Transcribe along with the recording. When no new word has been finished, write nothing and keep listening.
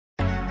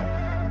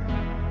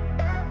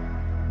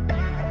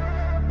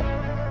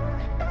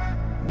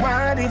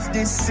What if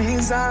this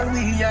is all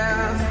we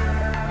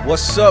have?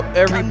 What's up,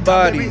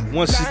 everybody?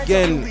 Once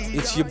again,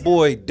 it's your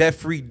boy,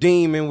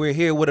 DebtFreeDeem, and we're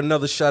here with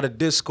another Shot of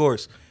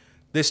Discourse.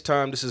 This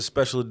time, this is a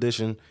special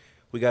edition.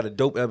 We got a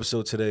dope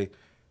episode today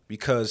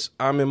because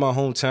I'm in my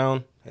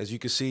hometown. As you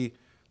can see,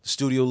 the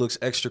studio looks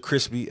extra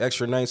crispy,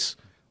 extra nice.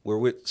 We're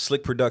with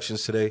Slick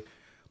Productions today.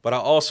 But I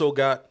also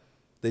got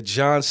the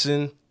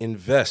Johnson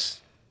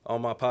Invest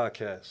on my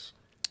podcast.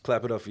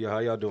 Clap it up for y'all. How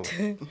y'all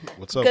doing?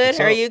 What's up? Good. What's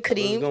How are up? you,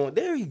 Kadeem?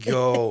 There you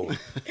go.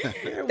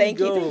 Thank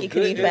you,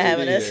 Kadeem, for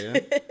having us.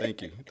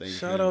 Thank you.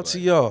 Shout out to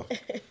y'all.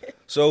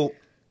 So,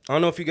 I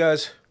don't know if you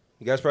guys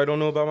probably don't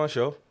know about my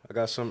show. I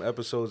got some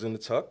episodes in the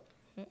tuck.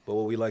 But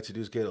what we like to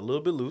do is get a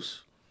little bit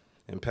loose.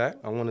 And Pat,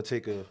 I want to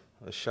take a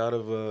shot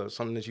of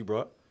something that you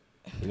brought.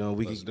 You know,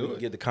 we can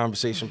get the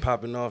conversation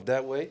popping off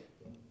that way.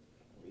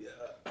 Yeah.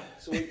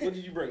 So what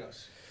did you bring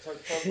us? Talk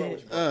about what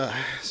you brought.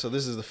 So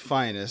this is the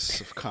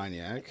finest of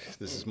cognac.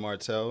 This is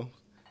Martell,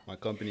 my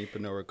company,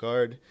 Pernod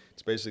Ricard.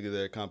 It's basically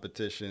their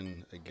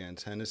competition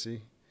against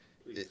Hennessy.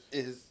 It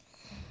is.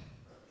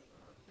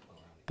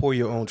 Pour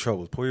your own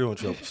troubles. Pour your own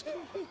troubles.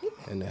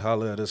 And then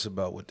holler at us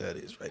about what that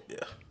is right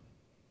there.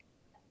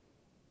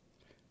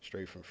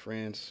 Straight from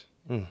France.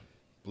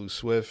 Blue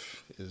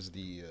Swift is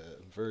the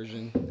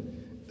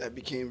version that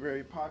became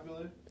very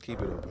popular.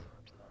 Keep it open.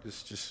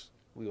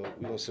 We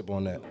gonna sip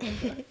on that.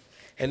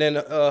 And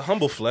then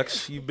humble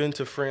flex. You've been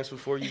to France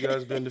before. You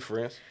guys been to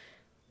France?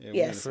 Yeah,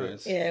 Yes. we've been to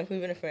France. Yeah, we've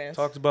been to France.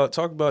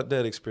 Talk about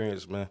that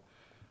experience, man.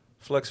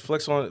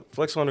 Flex on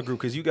the group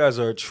because you guys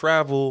are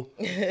travel.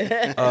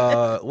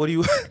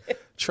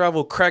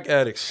 Travel crack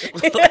addicts.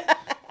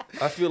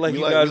 I feel like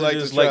you guys are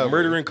just like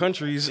murdering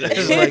countries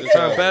as like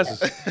time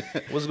passes.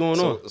 What's going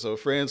on? So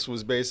France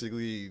was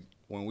basically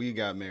when we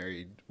got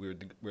married. We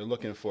were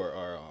looking for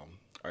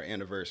our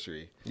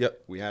anniversary.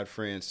 Yep. We had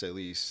friends, at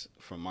least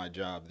from my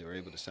job, they were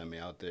able to send me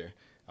out there.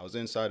 I was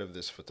inside of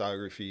this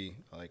photography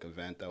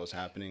event that was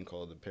happening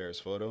called the Paris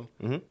Photo.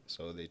 Mm-hmm.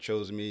 So they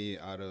chose me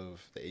out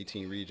of the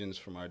 18 regions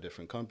from our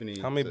different companies.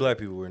 How many black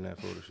people were in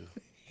that photo shoot?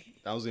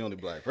 I was the only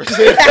black person.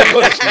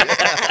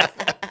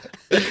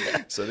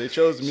 So they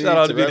chose me. Shout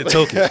out to be the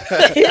token.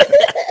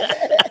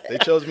 They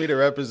chose me to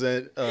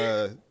represent,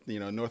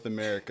 North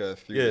America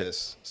through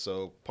this.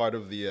 So part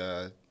of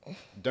the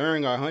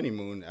during our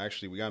honeymoon,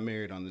 actually, we got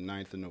married on the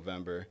 9th of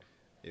November.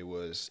 It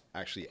was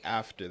actually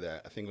after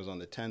that. I think it was on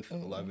the 10th,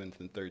 11th,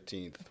 and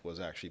 13th was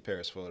actually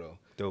Paris Photo.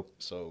 Dope.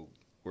 So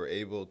we're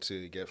able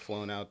to get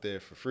flown out there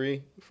for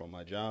free from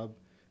my job,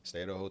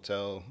 stay at a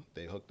hotel.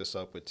 They hooked us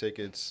up with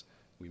tickets.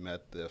 We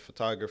met the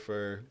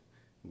photographer.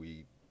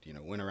 We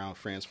went around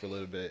France for a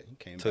little bit,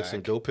 came back. Took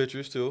some dope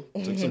pictures, too.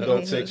 Took some dope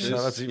pictures. Shout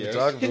out to your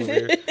photographer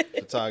here.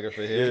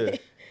 Photographer here. Yeah.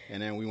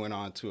 And then we went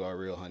on to our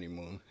real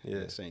honeymoon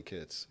in St.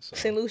 Kitts. So.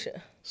 St.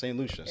 Lucia. St.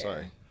 Lucia,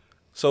 sorry.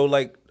 So,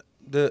 like,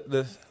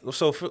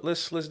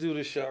 let's do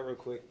this shot real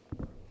quick.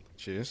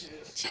 Cheers.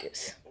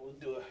 Cheers. We'll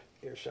do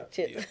a air shot.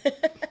 Cheers.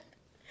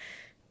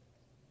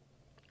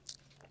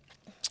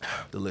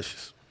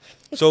 Delicious.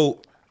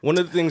 So, one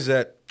of the things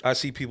that I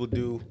see people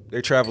do,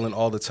 they're traveling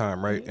all the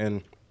time, right?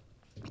 And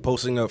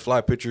posting up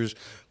fly pictures,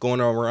 going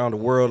around the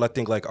world. I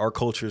think like our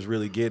culture is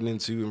really getting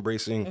into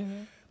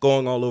embracing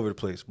going all over the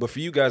place. But for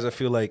you guys, I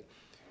feel like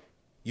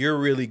you're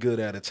really good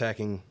at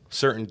attacking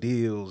certain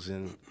deals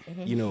and,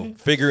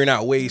 figuring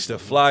out ways to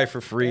fly for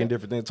free and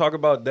different things. Talk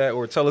about that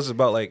or tell us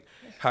about like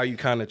how you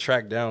kind of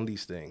track down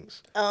these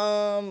things.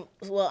 Well,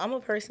 I'm a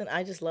person,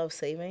 I just love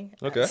saving.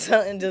 Okay.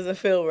 Something doesn't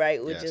feel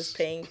right with just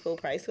paying full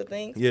price for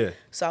things. Yeah.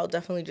 So I'll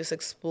definitely just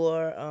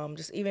explore,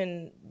 just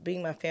even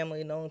being my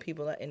family, knowing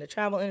people that in the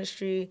travel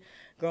industry,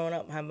 growing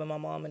up, having my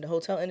mom in the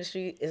hotel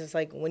industry, it's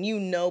like when you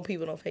know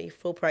people don't pay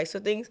full price for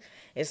things,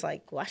 it's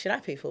like, why should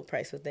I pay full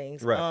price for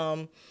things?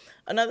 Right.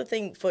 Another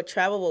thing for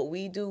travel, what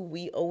we do,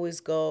 we always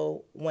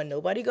go when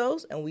nobody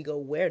goes, and we go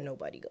where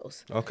nobody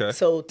goes. Okay.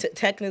 So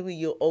technically,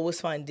 you'll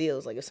always find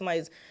deals. Like if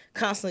somebody's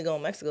constantly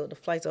going to Mexico, the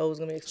flight's always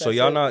gonna be expensive. So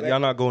y'all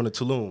not going to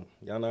Tulum?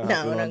 Y'all not?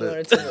 No, we're not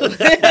going to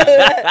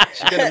Tulum.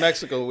 She's been to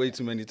Mexico way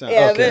too many times.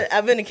 Yeah, Okay.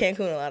 I've been to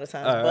Cancun a lot of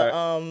times,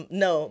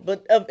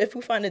 but if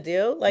we find a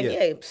deal,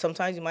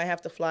 sometimes you might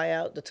have to fly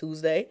out the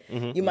Tuesday.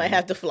 You might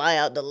have to fly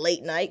out the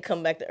late night,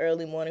 come back the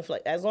early morning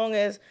flight. As long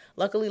as,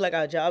 luckily, like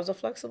our jobs are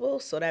flexible,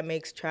 so that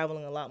makes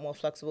traveling a lot more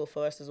flexible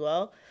for us as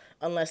well.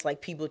 Unless like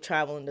people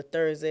traveling the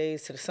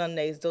Thursdays to the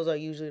Sundays, those are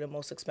usually the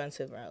most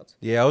expensive routes.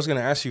 Yeah, I was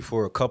gonna ask you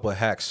for a couple of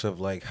hacks of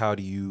like how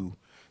do you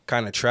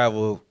kind of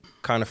travel,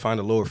 kind of find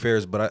the lower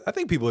fares, but I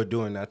think people are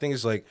doing that. I think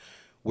it's like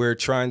we're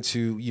trying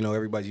to,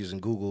 everybody's using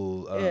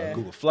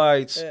Google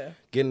Flights,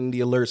 getting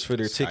the alerts for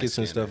their tickets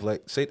and stuff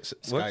like. What?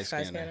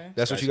 Skyscanner.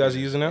 That's what you guys are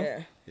using now?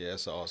 Yeah,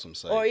 it's an awesome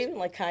site. Or even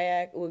like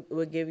Kayak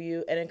would give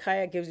you, and then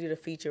Kayak gives you the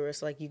feature where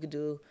it's like you could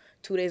do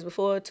 2 days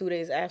before, 2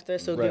 days after,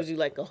 so it gives you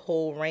like a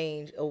whole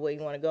range of where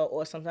you want to go.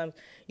 Or sometimes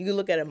you can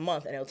look at a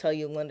month and it'll tell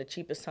you when the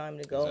cheapest time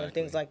to go and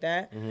things like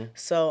that.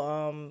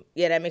 So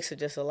that makes it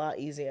just a lot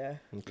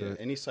easier. Okay. Yeah,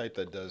 any site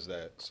that does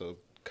that, so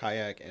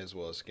Kayak as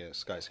well as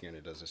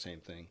Skyscanner does the same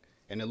thing.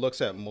 and it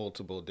looks at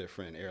multiple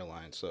different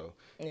airlines. So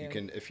you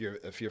can, if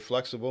you're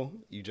flexible,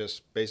 you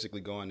just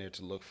basically go in there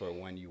to look for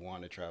when you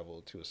want to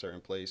travel to a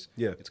certain place.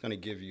 Yeah, it's going to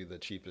give you the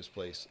cheapest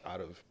place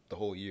out of the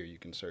whole year you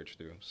can search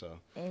through. So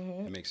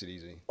it makes it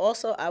easy.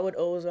 Also, I would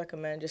always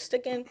recommend just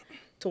sticking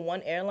to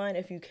one airline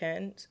if you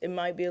can. It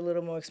might be a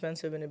little more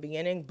expensive in the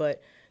beginning,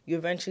 but you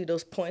eventually,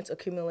 those points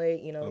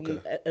accumulate, you know,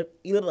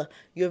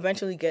 you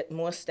eventually get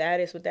more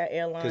status with that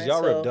airline. Because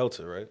y'all rep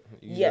Delta, right?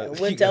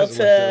 With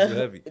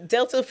Delta,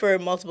 Delta for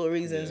multiple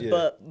reasons,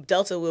 but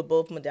Delta, we're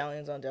both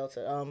medallions on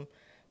Delta.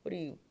 What do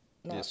you...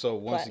 Yeah, so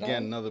once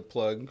again, another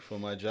plug for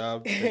my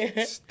job.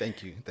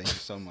 Thank you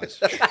so much.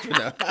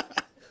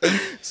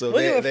 So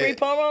we're doing free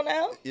promo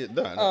now? Yeah,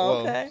 no,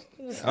 okay.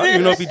 I don't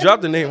even know if he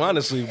dropped the name,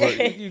 honestly,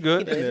 but you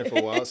good. Been there for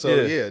a while.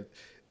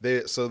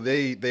 So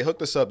they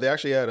hooked us up. They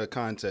actually had a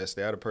contest.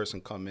 They had a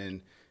person come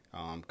in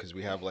because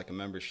we have like a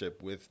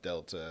membership with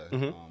Delta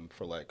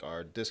for like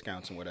our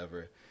discounts and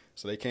whatever.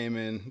 So they came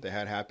in. They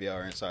had happy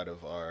hour inside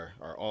of our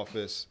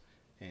office,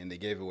 and they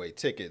gave away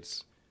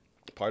tickets.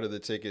 Part of the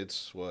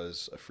tickets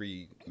was a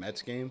free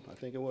Mets game, I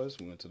think it was.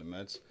 We went to the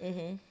Mets.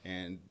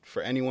 And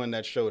for anyone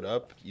that showed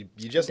up, you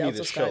just need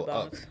to show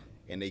up.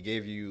 And they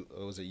gave you,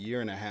 it was a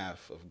year and a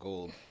half of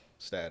gold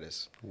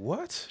status.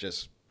 What?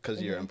 Just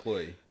because you're an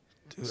employee.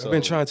 Dude, so I've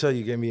been trying to tell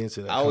you, get me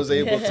into that. I was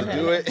able to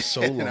do it.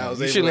 So long.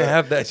 You shouldn't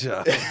have that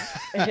job.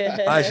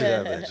 I should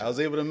have that job. I was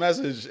able to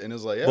message, and it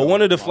was like, yeah. But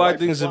one of the fly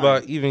things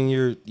about even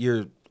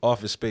your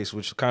office space,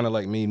 which kind of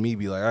like made me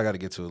be like, I got to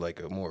get to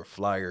like a more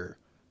flyer,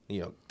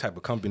 type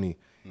of company,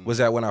 was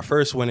that when I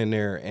first went in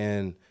there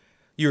and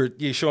you're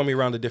showing me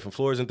around the different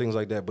floors and things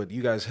like that, but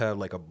you guys have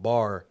like a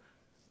bar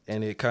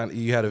and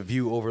you had a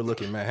view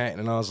overlooking Manhattan,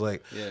 and I was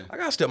like, I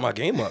gotta step my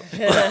game up.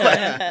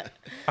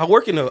 I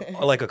work in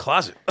a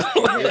closet.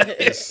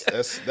 That's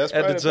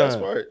probably the best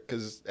part,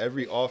 because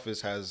every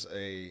office has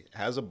a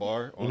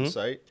bar on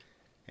site,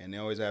 and they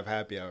always have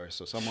happy hours.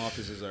 So some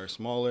offices are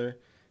smaller.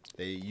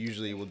 They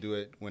usually will do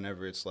it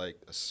whenever it's like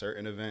a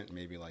certain event,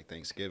 maybe like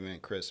Thanksgiving,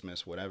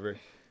 Christmas, whatever.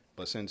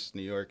 But since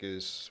New York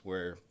is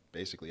where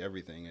basically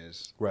everything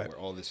is, where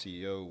all the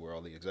CEO, where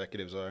all the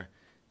executives are,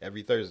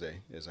 every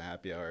Thursday is a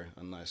happy hour,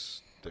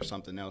 unless there's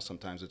something else.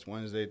 Sometimes it's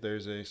Wednesday,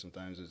 Thursday.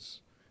 Sometimes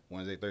it's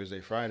Wednesday, Thursday,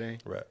 Friday.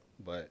 Right.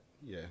 But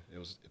yeah,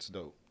 it's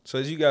dope. So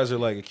as you guys are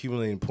like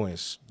accumulating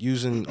points,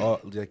 using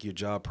all like your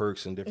job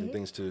perks and different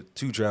things to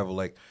travel,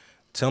 like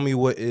tell me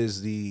what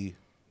is the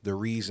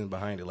reason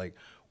behind it? Like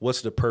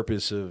what's the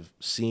purpose of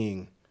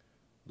seeing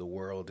the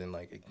world and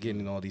like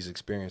getting all these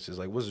experiences?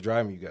 Like what's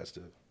driving you guys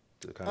to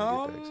kind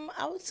of get that?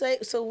 I would say,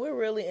 so we're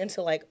really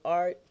into like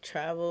art,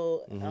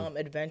 travel,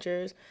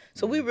 adventures.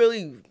 So we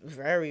really,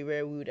 very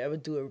rare we would ever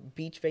do a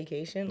beach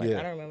vacation. Like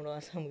I don't remember the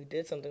last time we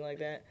did something like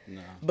that.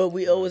 No, but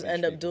we always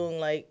end up doing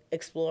like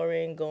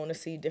exploring, going to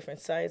see different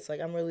sites.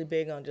 Like I'm really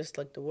big on just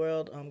like the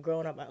world.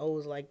 Growing up, I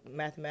always like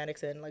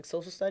mathematics and like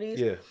social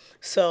studies. Yeah.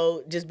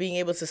 So just being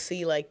able to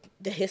see like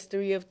the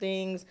history of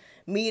things,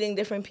 meeting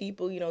different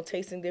people,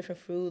 tasting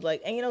different food,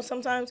 like, and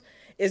sometimes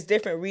it's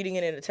different reading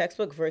it in a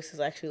textbook versus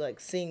actually like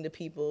seeing the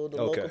people, the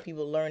local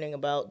people, learning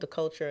about the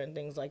culture and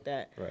things like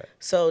that. Right.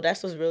 So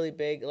that's what's really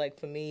big, like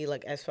for me,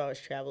 like as far as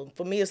travel.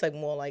 For me, it's like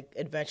more like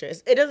adventure.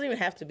 It doesn't even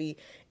have to be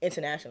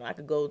international. I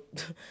could go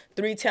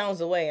 3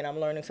 towns away and I'm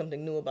learning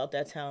something new about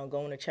that town,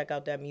 going to check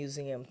out that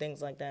museum,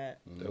 things like that.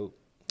 Dope.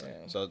 Yeah.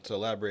 So to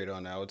elaborate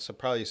on that, I would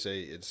probably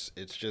say it's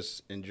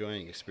just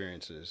enjoying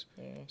experiences.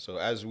 So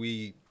as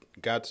we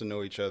got to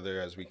know each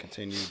other, as we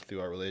continued through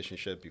our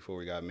relationship before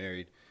we got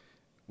married,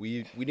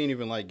 we didn't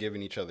even like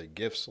giving each other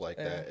gifts like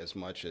that as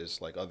much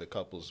as like other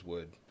couples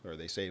would, or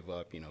they save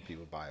up,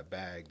 people buy a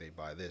bag, they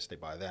buy this, they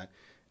buy that.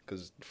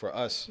 Because for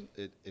us,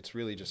 it's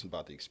really just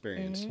about the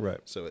experience. Right.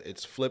 So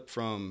it's flipped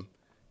from,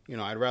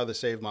 I'd rather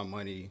save my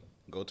money,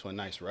 go to a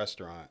nice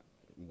restaurant,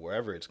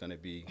 wherever it's going to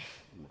be.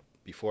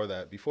 Before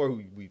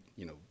we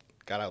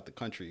got out the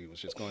country, it was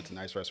just going to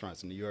nice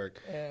restaurants in New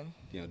York,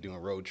 doing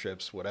road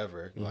trips,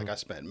 whatever. Like I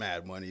spent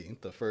mad money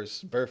the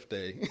first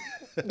birthday.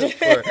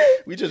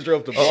 We just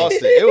drove to Boston.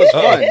 It was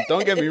fun.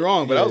 Don't get me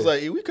wrong, but I was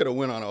like, we could have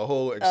went on a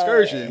whole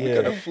excursion. We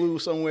could have flew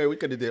somewhere. We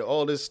could have did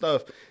all this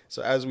stuff.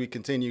 So as we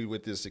continued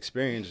with this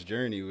experience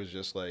journey, it was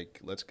just like,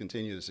 let's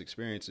continue this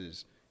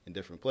experiences in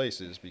different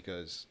places,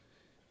 because,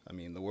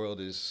 the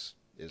world is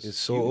it's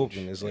so huge.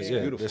 open. It's like,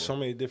 there's so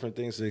many different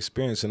things to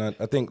experience. And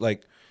I think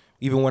like,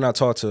 even when I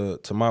talk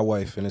to my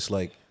wife, and it's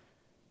like,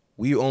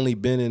 we only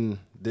been in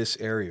this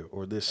area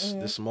or this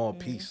small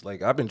piece.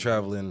 Like I've been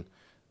traveling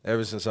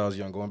ever since I was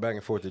young, going back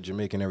and forth to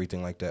Jamaica and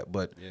everything like that.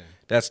 But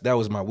that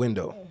was my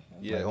window.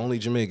 Like only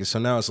Jamaica. So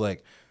now it's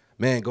like,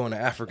 man, going to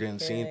Africa and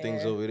seeing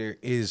things over there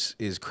is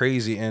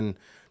crazy. And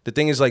the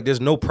thing is like,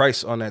 there's no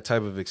price on that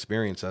type of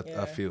experience.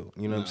 I feel,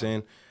 you know what I'm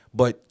saying?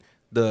 But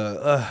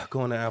the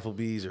going to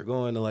Applebee's or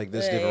going to like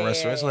this different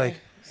restaurant, it's like,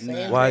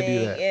 why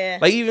do that? Yeah.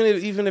 Like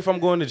even if I'm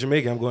going to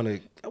Jamaica,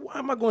 why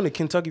am I going to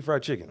Kentucky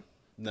Fried Chicken?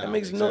 No, that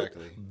makes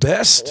exactly.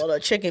 Well, the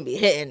chicken be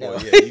hitting though.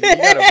 Well, you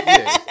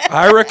gotta,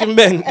 I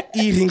recommend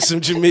eating some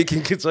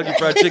Jamaican Kentucky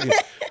Fried Chicken.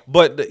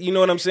 But you know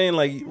what I'm saying?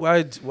 Like,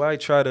 why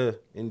try to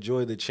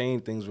enjoy the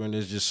chain things when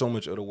there's just so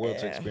much of the world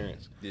to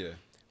experience? Yeah.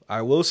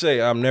 I will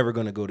say I'm never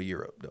going to go to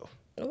Europe, though.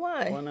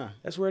 Why? Why not?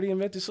 That's where they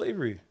invented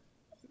slavery.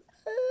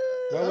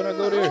 Why would I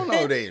go I there? don't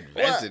know. They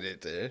invented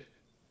it there.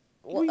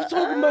 What are you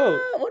talking about?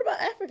 What about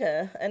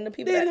Africa and the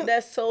people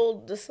that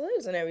sold the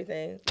slaves and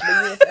everything? The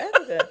U.S.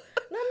 Africa.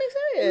 No, I'm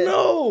serious.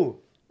 No.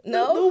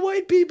 No? The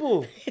white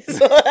people.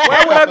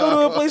 Why would I go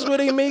to a place where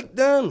they make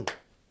them?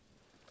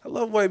 I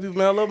love white people,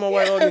 man. I love my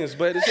white audience.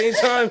 But at the same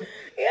time,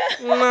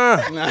 nah.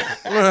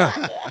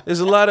 There's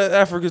a lot of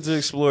Africa to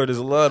explore. There's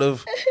a lot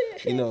of,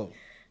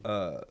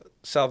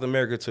 South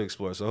America to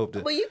explore. So I hope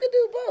that. But you could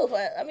do both.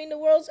 I mean, the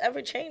world's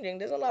ever changing.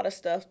 There's a lot of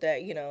stuff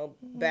that,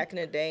 back in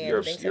the day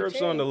and things have Europe's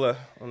changed.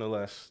 on the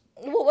last.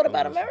 Well, what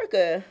about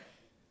America?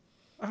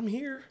 I'm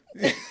here.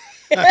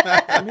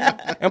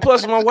 And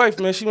plus, my wife,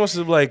 man, she wants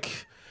to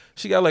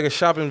she got like a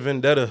shopping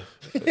vendetta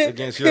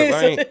against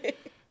Europe.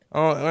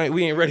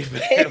 We ain't ready for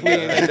that. We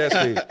ain't at that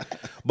stage.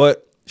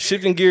 But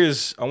shifting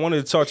gears, I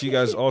wanted to talk to you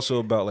guys also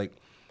about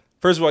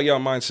first of all, y'all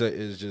mindset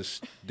is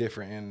just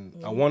different,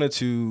 and I wanted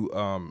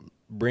to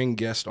bring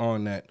guests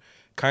on that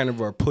kind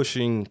of are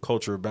pushing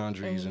cultural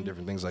boundaries and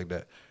different things like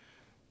that.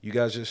 You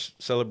guys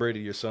just celebrated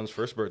your son's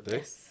first birthday.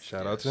 Yes.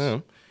 Shout out to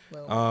him.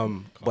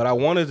 But I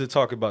wanted to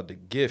talk about the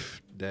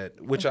gift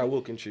which I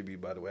will contribute,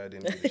 by the way. I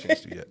didn't get a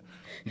chance to yet.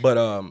 But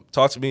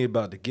talk to me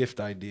about the gift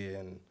idea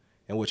and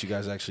what you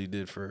guys actually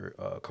did for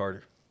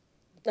Carter.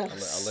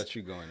 I'll let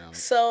you go now.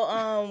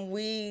 So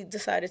we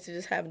decided to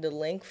just have the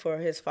link for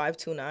his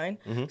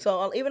 529.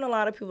 So even a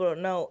lot of people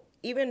don't know,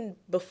 even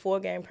before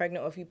getting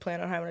pregnant or if you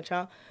plan on having a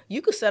child,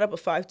 you could set up a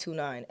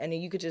 529 and then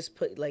you could just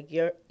put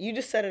you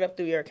just set it up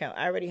through your account.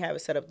 I already have it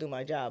set up through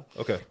my job.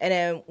 Okay. And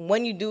then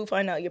when you do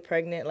find out you're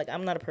pregnant,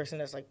 I'm not a person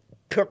that's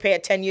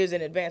prepared 10 years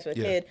in advance for a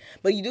kid,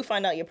 but you do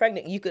find out you're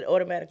pregnant, you could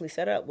automatically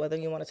set up whether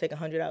you want to take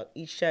 100 out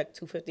each check,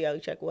 250 out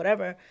each check,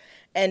 whatever.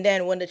 And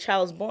then when the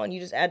child's born, you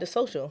just add the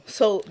social.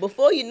 So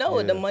before you know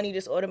it, the money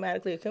just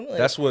automatically accumulates.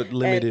 That's what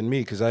limited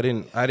me because I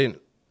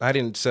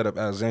didn't set up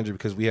Alexandra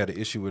because we had an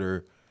issue with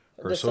her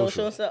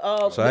social. So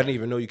I didn't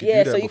even know you could do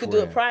that. Yeah, so you could do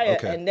it prior,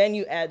 and then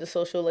you add the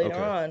social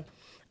later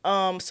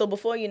on. So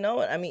before you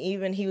know it, I mean,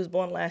 even he was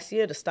born last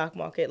year, the stock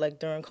market,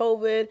 during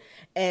COVID,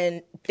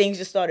 and things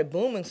just started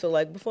booming.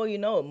 So, before you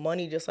know it,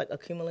 money just,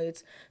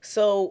 accumulates.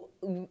 So,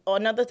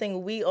 another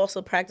thing, we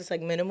also practice,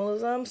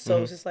 minimalism.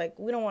 So, it's just,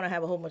 we don't want to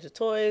have a whole bunch of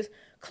toys.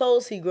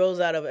 Clothes, he grows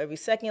out of every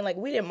second.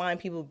 We didn't mind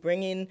people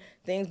bringing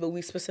things, but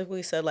we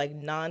specifically said,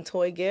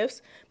 non-toy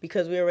gifts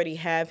because we already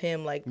have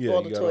him,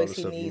 all the toys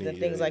he needs and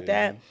things like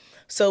that.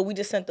 So, we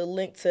just sent the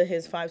link to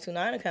his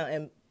 529 account,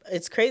 and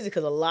it's crazy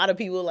because a lot of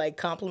people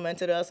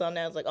complimented us on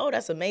that. It's oh,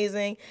 that's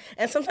amazing.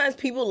 And sometimes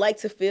people like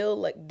to feel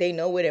like they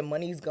know where their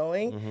money's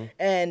going.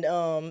 And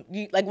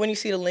you, when you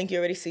see the link, you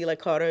already see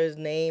Carter's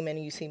name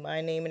and you see my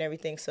name and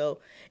everything. So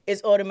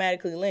it's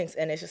automatically linked,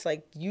 and it's just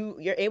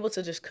you're able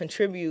to just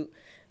contribute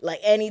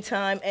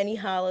anytime, any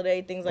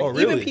holiday, things like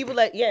really? Even people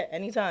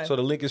anytime. So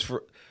the link is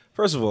for.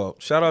 First of all,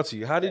 shout out to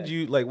you. How did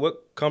you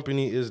what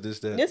company is this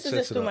that This is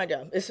just through my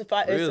job. It's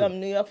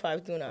New York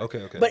 529.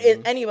 Okay. But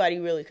anybody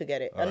really could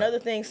get it. Another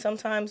thing,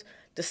 sometimes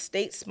the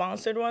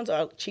state-sponsored ones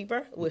are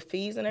cheaper with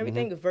fees and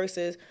everything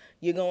versus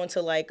you're going to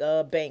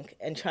a bank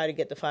and try to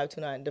get the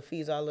 529. The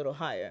fees are a little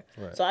higher.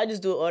 Right. So I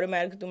just do it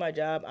automatically through my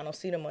job. I don't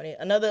see the money.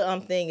 Another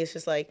thing is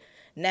just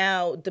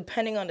now,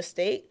 depending on the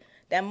state,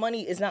 that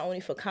money is not only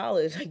for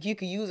college. You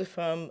could use it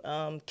from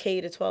K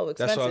to 12 expenses.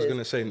 That's what I was going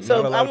to say.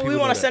 So we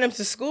want to send him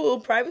to school,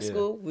 private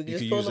school. We can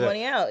just pull the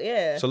money out.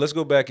 Yeah. So let's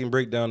go back and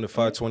break down the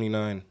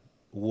 529,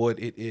 what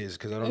it is,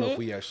 because I don't know if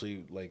we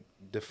actually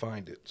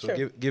defined it. So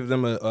give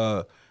them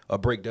a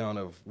breakdown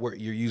of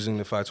what you're using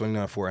the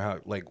 529 for and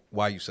how,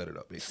 why you set it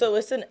up, basically. So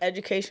it's an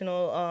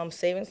educational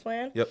savings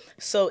plan. Yep.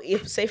 So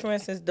if, say for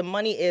instance, the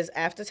money is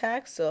after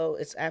tax, so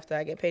it's after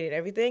I get paid and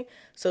everything.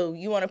 So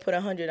you want to put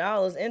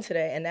 $100 in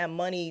today, and that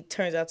money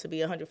turns out to be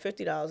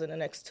 $150 in the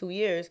next 2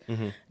 years.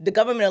 The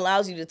government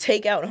allows you to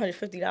take out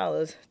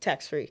 $150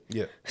 tax free.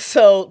 Yeah.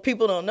 So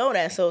people don't know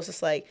that. So it's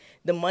just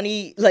the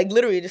money,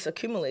 literally just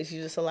accumulates.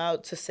 You're just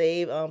allowed to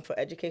save for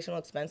educational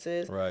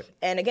expenses. Right.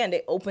 And again,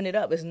 they open it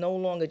up. It's no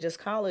longer just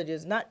colleges.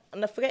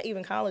 Forget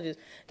even colleges.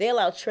 They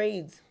allow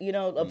trades,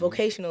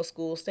 vocational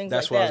schools, things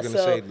That's like that. That's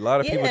what I was going to say. A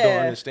lot of people don't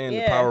understand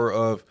the power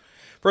of,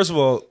 first of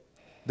all,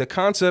 the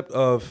concept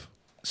of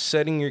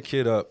setting your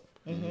kid up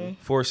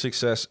for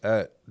success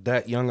at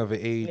that young of an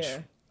age. Yeah.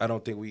 I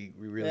don't think we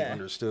really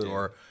understood,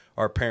 or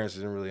our parents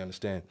didn't really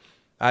understand.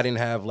 I didn't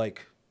have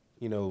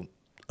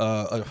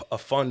a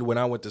fund when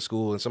I went to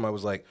school, and somebody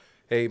was like,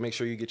 hey, make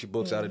sure you get your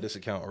books out of this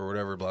account or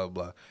whatever, blah,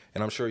 blah, blah.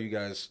 And I'm sure you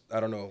guys, I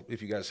don't know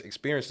if you guys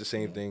experienced the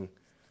same thing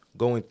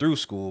going through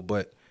school,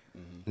 but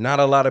not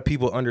a lot of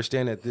people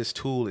understand that this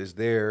tool is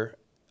there.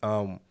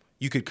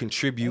 You could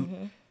contribute.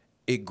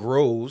 It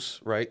grows,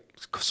 right?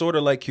 Sort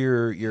of like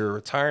your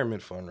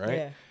retirement fund, right?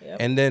 Yeah. Yep.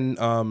 And then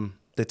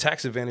the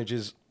tax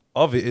advantages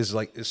of it is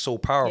so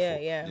powerful.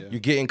 Yeah. You're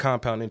getting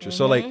compound interest.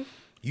 So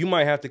you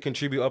might have to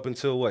contribute up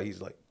until what?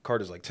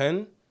 Carter's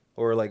 10?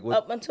 Or like what?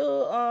 Up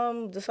until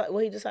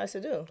what he decides to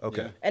do.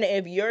 Okay. And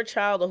if your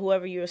child or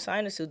whoever you're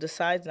assigned it to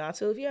decides not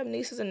to, if you have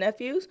nieces and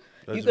nephews,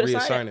 you Just could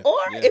assign reassign it. it. Or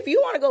if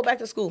you want to go back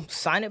to school,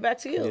 sign it back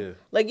to you. Yeah.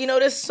 Like, you know,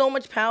 there's so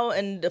much power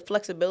and the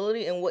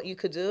flexibility in what you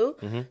could do.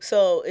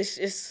 So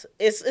it's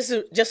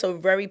just a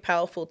very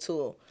powerful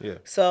tool. Yeah.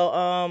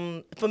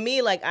 So for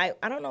me, like I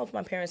don't know if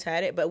my parents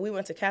had it, but we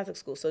went to Catholic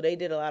school, so they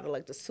did a lot of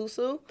like the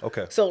susu.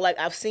 Okay. So like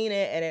I've seen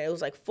it, and it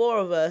was like 4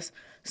 of us.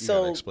 You So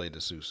gotta explain the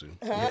susu.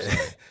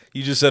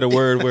 You just said a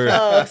word where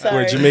where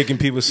sorry. Jamaican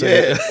people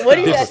say. What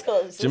do you guys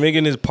call it?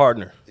 Jamaican is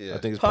partner. Yeah. I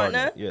think it's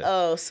Partner? Yeah.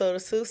 Oh, so the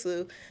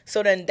susu.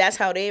 So then that's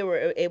how they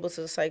were able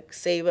to just like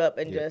save up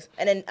and just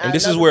and then And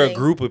this is another where thing- a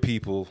group of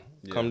people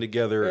come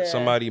together. Yeah.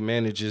 Somebody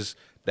manages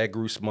that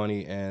group's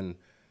money, and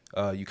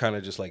you kind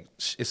of just like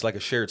it's like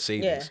a shared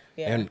savings.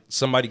 Yeah. And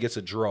somebody gets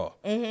a draw,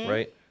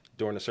 right,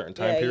 during a certain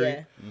time Yeah,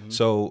 period.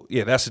 So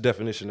yeah, that's the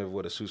definition of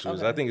what a susu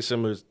is. I think it's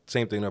similar,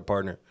 same thing to a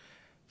partner.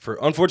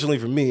 Unfortunately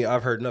for me,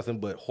 I've heard nothing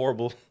but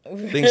horrible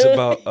things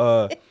about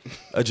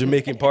a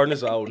Jamaican partner,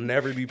 so I will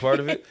never be part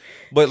of it.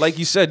 But like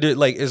you said,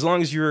 like as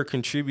long as you're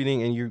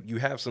contributing and you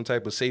have some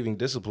type of saving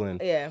discipline,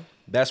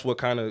 that's what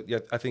kind of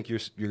I think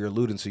you're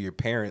alluding to. Your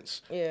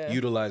parents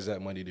utilize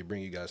that money to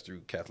bring you guys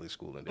through Catholic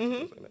school and different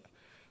things like that.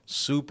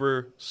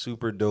 Super,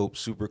 super dope,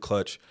 super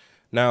clutch.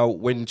 Now,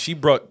 when she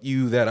brought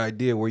you that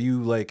idea, were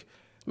you like,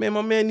 man,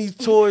 my man needs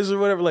toys or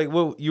whatever? Like,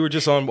 well, you were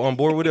just on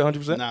board with it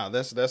 100%? Nah,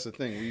 that's the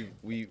thing.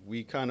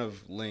 We kind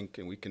of link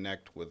and we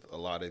connect with a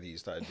lot of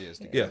these ideas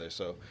together.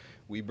 So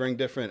we bring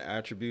different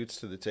attributes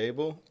to the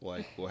table.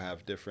 Like we'll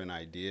have different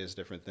ideas,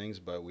 different things,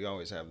 but we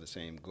always have the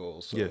same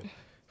goals. So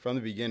from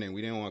the beginning,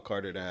 we didn't want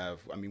Carter to have.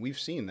 I mean, we've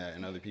seen that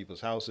in other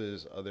people's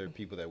houses, other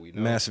people that we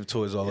know. Massive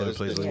toys all over the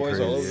place. There's toys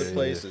all over the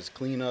place. There's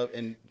cleanup,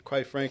 and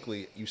quite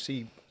frankly, you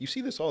see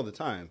this all the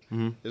time.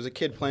 There's a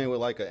kid playing with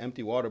like an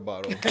empty water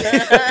bottle.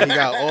 And he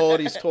got all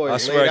these toys. I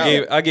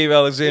swear, I gave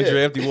Alexandra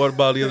an empty water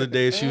bottle the other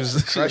day. She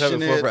was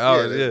having fun for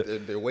hours.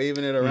 They're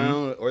waving it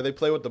around, or they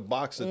play with the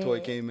box the toy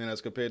came in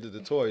as compared to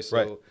the toy.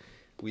 So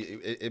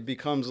it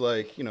becomes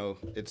like, you know,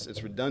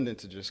 it's redundant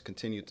to just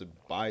continue to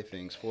buy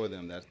things for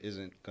them that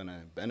isn't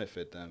gonna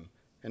benefit them,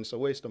 and it's a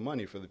waste of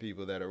money for the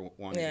people that are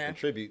wanting to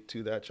contribute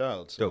to that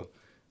child. So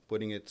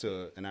putting it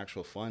to an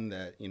actual fund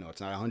that, you know, it's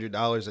not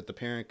 $100 that the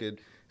parent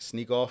could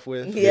sneak off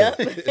with.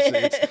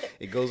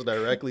 It goes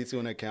directly to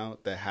an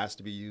account that has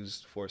to be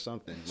used for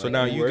something. So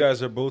now you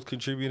guys are both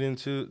contributing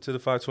to the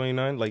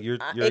 529? Like your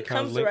it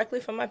comes directly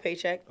from my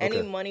paycheck. Okay.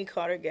 Any money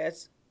Carter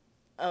gets,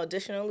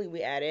 additionally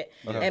we add it,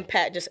 and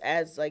Pat just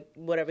adds like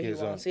whatever he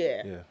wants.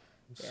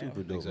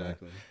 Super dope,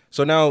 Exactly. man.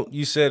 So now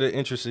you said an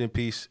interesting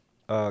piece,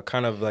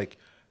 kind of like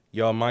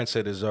y'all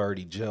mindset is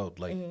already gelled.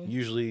 Like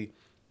usually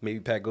maybe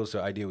Pat goes to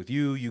an idea with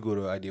you go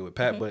to an idea with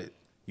Pat, but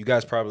you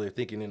guys probably are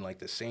thinking in like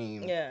the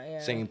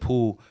same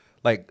pool.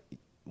 Like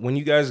when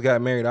you guys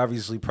got married,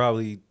 obviously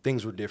probably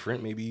things were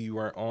different. Maybe you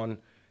weren't on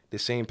the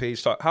same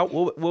page.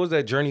 What was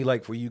that journey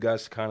like for you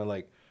guys to kind of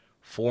like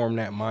form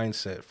that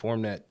mindset,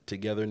 form that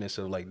togetherness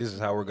of like, this is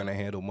how we're going to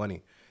handle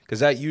money? Because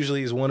that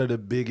usually is one of the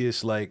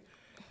biggest like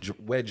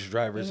wedge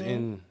drivers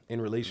in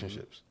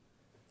relationships.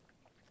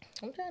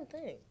 I'm trying to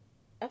think.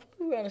 I thought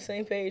we were on the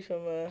same page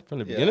from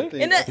the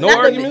beginning. No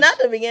arguments. Not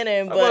the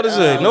beginning, but I was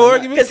about to say, no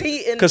arguments.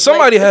 Because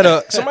somebody had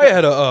a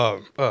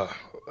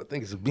I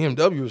think it's a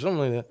BMW or something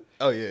like that.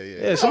 Oh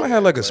yeah. Yeah, somebody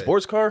had like a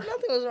sports car.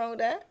 Nothing was wrong with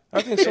that.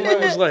 I think somebody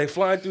was like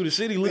flying through the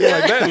city looking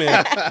like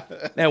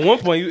Batman. At one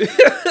point, Nothing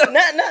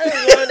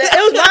was wrong with that.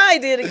 It was my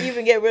idea to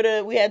even get rid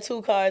of. We had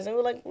 2 cars, and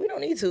we're like, we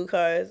don't need 2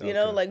 cars. You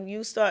know, like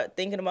you start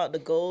thinking about the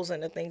goals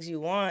and the things you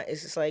want.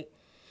 It's just like,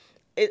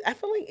 I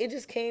feel like it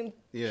just came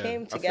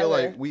together. I feel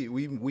like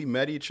we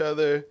met each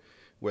other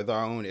with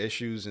our own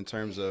issues in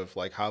terms of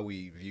like how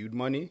we viewed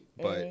money,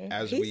 but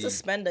as he's a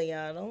spender,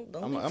 y'all.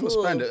 Don't. I'm be a fooled.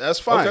 spender. That's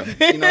fine.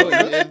 Okay. You know,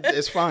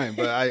 it's fine.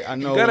 But I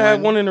know you gotta have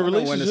one in a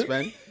relationship.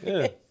 When to spend.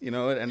 Yeah. You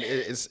know, and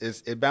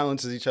it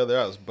balances each other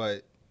out.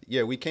 But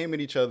yeah, we came at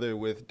each other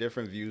with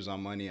different views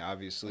on money.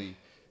 Obviously,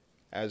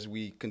 as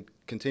we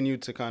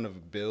continued to kind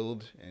of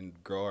build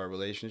and grow our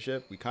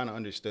relationship, we kind of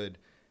understood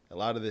a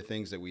lot of the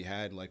things that we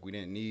had, like we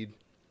didn't need.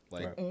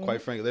 Like,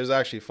 quite frankly, there's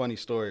actually a funny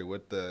story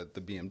with the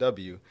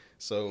BMW.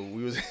 So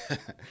we was,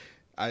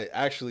 I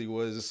actually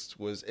was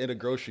in a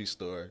grocery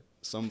store.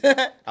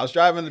 I was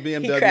driving the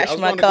BMW. He crashed I was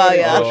my going to car, go to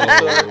the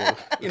y'all. grocery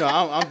store. You know,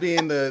 I'm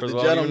being the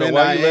all, gentleman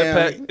I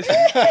am.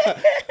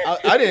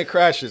 I didn't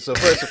crash it. So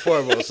first and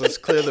foremost, let's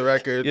clear the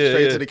record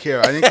straight to the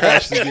camera. I didn't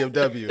crash the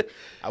BMW.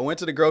 I went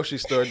to the grocery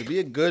store to be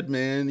a good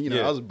man. You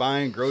know, I was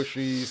buying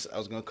groceries. I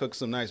was going to cook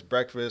some nice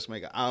breakfast,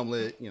 make an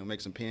omelet, you know,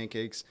 make some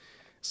pancakes.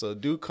 So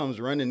dude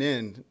comes running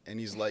in and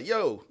he's like,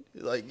 yo,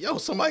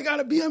 somebody got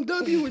a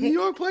BMW in New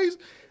York, please?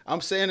 I'm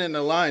standing in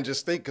the line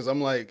just because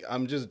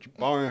I'm just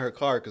borrowing her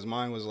car because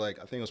mine was like,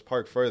 I think it was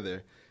parked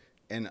further.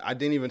 And I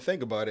didn't even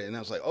think about it. And I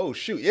was like, oh,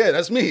 shoot, yeah,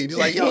 that's me. He's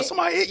like, yo,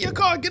 somebody hit your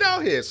car, get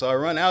out here. So I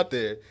run out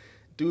there.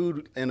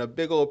 Dude in a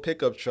big old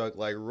pickup truck,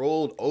 like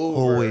rolled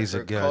over Always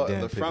a goddamn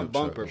the front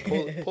pickup bumper,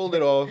 truck. pulled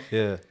it off.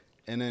 Yeah.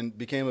 and then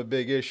became a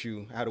big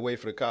issue. I had to wait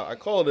for the cop. I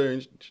called her,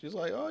 and she's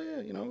like, "Oh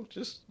yeah, you know,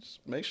 just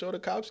make sure the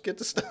cops get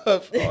the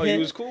stuff." Oh, you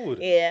was cool with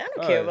it. Yeah,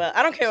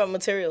 I don't care about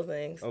material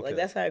things. Okay. Like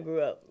that's how I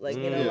grew up. Like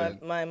you know,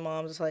 my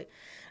mom's just like,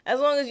 as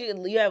long as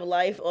you have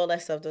life, all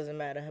that stuff doesn't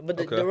matter. But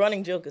the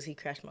running joke is he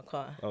crashed my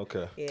car.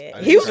 Okay.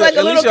 Yeah, he was like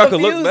a little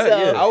confused.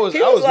 I was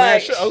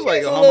mad. I was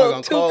like, how am I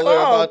gonna call her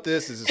about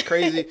this? This is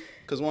crazy.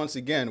 Because once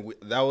again,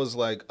 that was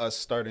like us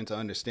starting to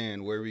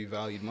understand where we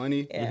valued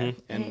money. Yeah.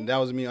 And that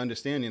was me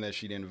understanding that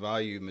she didn't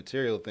value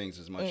material things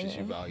as much as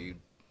she valued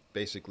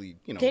basically,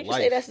 you know, Can't you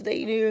life. say that's the day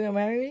you knew you were going to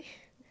marry me?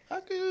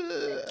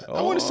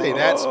 I wouldn't say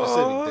that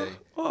specific day.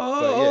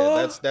 But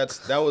yeah,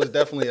 that was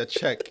definitely a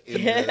check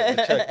in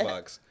the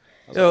checkbox.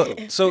 Yo,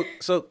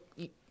 so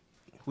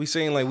we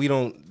saying like we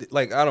don't,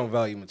 like I don't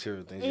value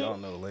material things. Y'all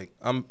know, like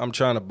I'm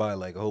trying to buy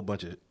like a whole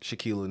bunch of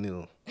Shaquille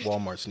O'Neal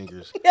Walmart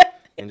sneakers.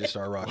 And just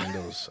start rocking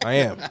those. I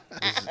am.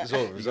 It's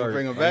over. It's already,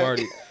 bring them back?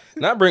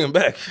 Not bring them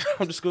back.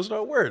 I'm just gonna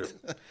start wearing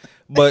them.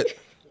 But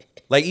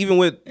like even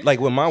with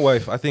my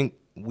wife, I think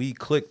we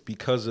clicked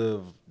because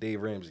of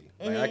Dave Ramsey.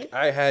 Like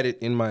I had it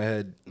in my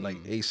head like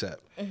ASAP.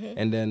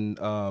 And then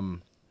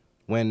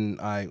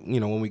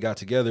when we got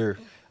together,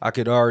 I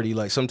could already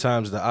like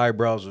sometimes the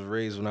eyebrows was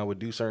raised when I would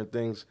do certain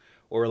things.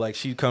 Or like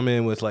she'd come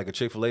in with like a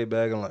Chick-fil-A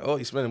bag. I'm like, oh,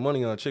 he's spending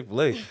money on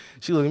Chick-fil-A.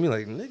 She looked at me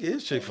like, nigga,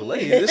 it's Chick-fil-A.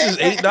 This is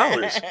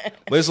 $8.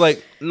 But it's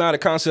like not a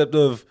concept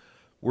of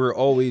we're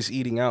always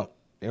eating out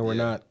and we're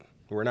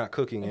not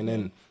cooking. And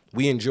then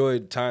we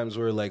enjoyed times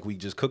where like we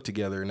just cooked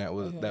together, and that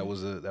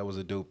was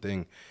a dope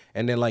thing.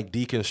 And then like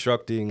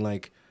deconstructing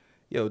like,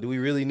 yo, do we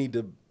really need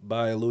to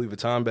buy a Louis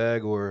Vuitton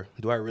bag, or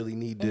do I really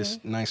need this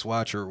nice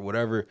watch or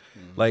whatever?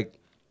 Like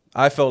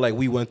I felt like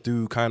we went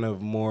through kind of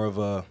more of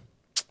a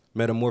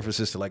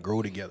metamorphosis to like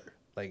grow together,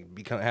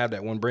 like have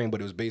that one brain,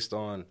 but it was based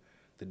on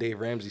the Dave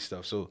Ramsey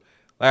stuff. So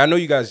like I know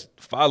you guys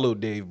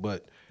followed Dave,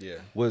 but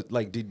was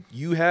like, did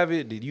you have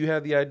it? Did you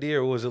have the idea,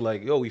 or was it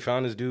like, yo, we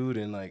found this dude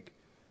and like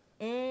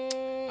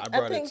I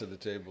brought it to the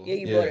table. Yeah,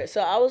 you brought it.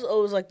 So I was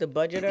always like the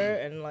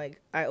budgeter, and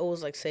like I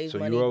always like saved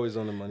money. So you were always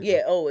on the money.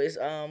 Yeah, always.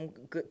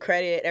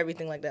 Credit,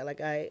 everything like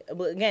that.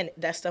 But again,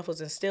 that stuff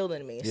was instilled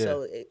in me,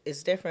 so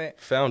it's different.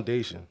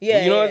 Foundation.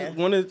 Yeah, you know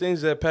one of the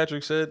things that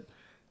Patrick said,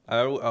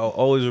 I'll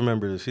always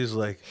remember this. He's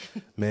like,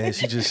 man,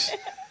 she's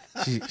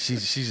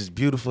just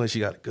beautiful, and she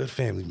got a good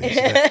family, man.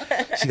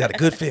 She got a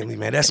good family,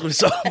 man. That's what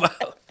it's all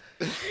about.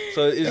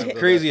 So it's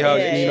crazy how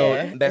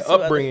that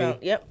upbringing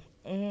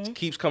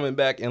keeps coming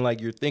back, and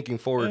like you're thinking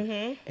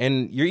forward,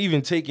 and you're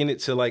even taking it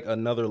to like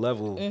another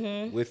level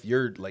with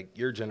your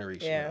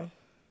generation. Yeah. You know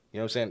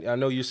what I'm saying? I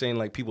know you're saying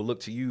like people look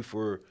to you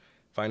for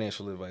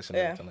financial advice and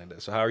everything like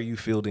that. So how are you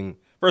fielding?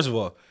 First of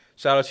all,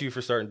 shout out to you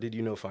for starting Did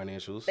You Know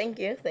Financials. Thank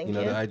you. You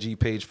know, the IG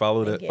page,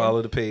 follow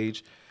the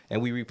page,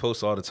 and we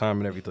repost all the time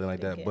and everything like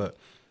that. But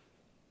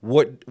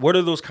what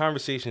are those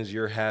conversations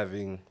you're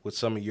having with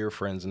some of your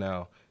friends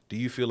now? Do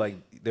you feel like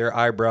their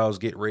eyebrows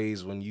get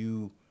raised when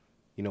you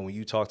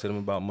talk to them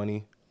about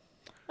money?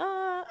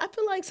 I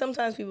feel like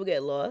sometimes people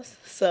get lost.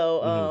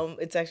 So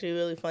it's actually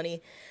really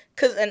funny.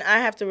 And I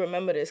have to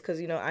remember this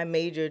because, I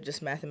majored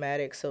just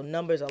mathematics. So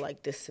numbers are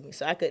like this to me.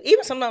 So I could,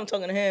 even sometimes I'm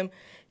talking to him,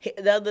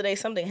 the other day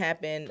something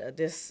happened,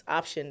 this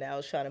option that I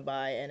was trying to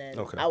buy. And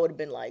then I would have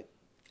been like,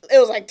 it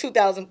was like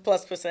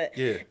 2,000+%.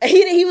 Yeah. And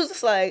he was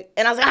just like,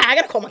 and I was like, I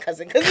got to call my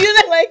cousin. Because,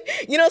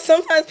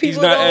 sometimes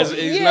people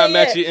he's not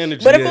matching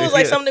energy. But if it was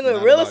like something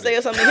with real estate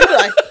or something, he'd be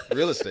like.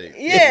 Real estate.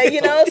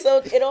 Yeah,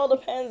 so it all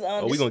depends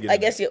on, I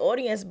guess, your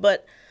audience.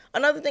 But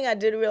another thing I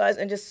did realize,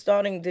 and just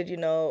starting,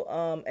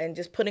 and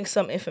just putting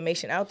some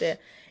information out there,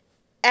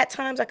 at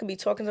times I could be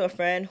talking to a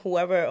friend,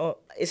 whoever, or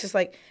it's just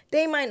like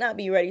they might not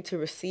be ready to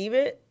receive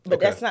it, but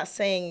that's not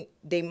saying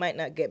they might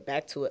not get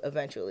back to it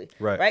eventually.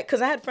 Right?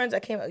 Because I had friends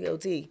that came like, yo,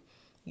 D,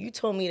 you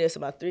told me this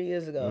about 3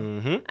 years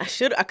ago.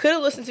 I could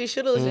have listened to you,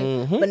 should have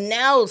listened. But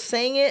now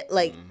saying it,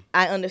 like,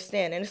 I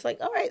understand. And it's like,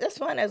 all right, that's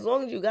fine as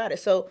long as you got it.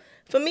 So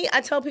for me,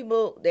 I tell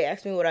people, they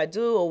ask me what I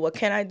do or what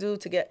can I do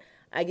to get,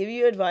 I give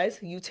you advice.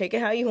 You take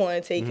it how you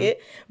want to take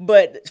it.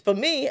 But for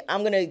me,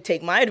 I'm going to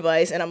take my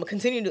advice and I'm going to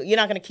continue to, you're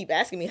not going to to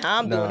ask me how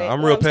I'm doing it.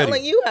 I'm real petty.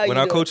 Telling you how when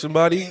you I do coach it.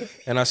 somebody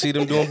and I see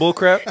them doing bull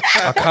crap,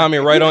 I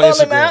comment right on call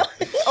them Instagram. out?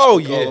 Oh,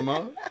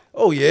 yeah.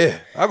 Oh, yeah.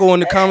 I go in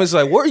the comments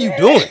like, what are you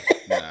doing?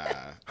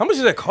 How much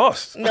does that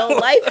cost? No,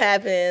 life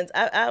happens.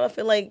 I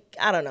feel like,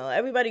 I don't know.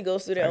 Everybody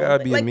goes through their own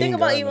thing. Like, think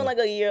about even like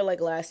a year like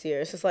last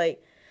year. It's just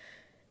like,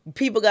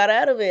 people got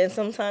out of it. And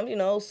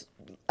sometimes,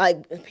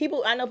 like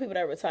people, I know people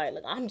that are retired.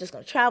 Like, I'm just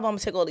going to travel. I'm going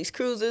to take all these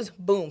cruises.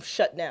 Boom,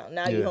 shut down.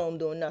 Now you're home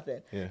doing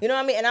nothing. Yeah. You know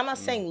what I mean? And I'm not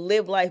saying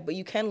live life, but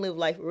you can live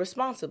life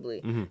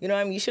responsibly. You know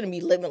what I mean? You shouldn't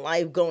be living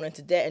life going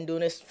into debt and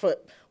doing this for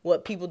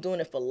what people doing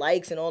it for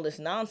likes and all this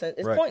nonsense.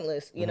 It's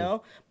pointless, you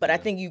know? But I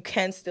think you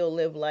can still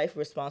live life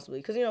responsibly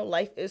because,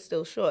 life is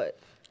still short.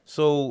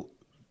 So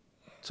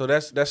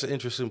that's an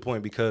interesting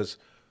point because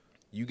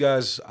you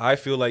guys, I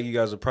feel like you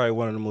guys are probably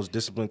one of the most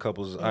disciplined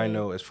couples I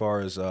know as far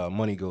as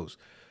money goes.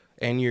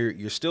 And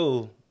you're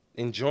still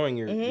enjoying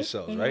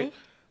yourselves, right?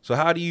 So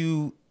how do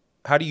you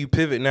how do you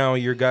pivot now?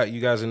 You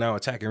guys are now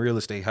attacking real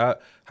estate.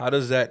 How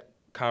does that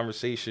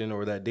conversation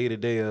or that day to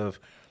day of,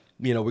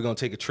 you know, we're gonna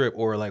take a trip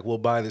or like we'll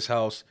buy this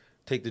house,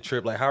 take the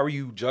trip. Like, how are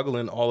you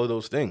juggling all of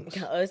those things?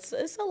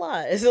 It's a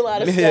lot. It's a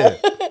lot of stuff.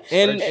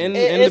 and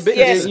the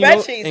biggest, you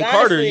know, and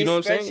Carter, you know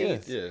what I'm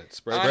saying? Yeah,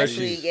 spreadsheets.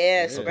 Honestly,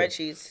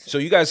 spreadsheets. So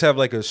you guys have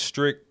like a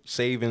strict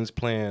savings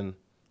plan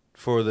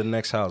for the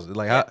next house.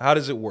 Like, how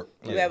does it work?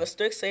 We have a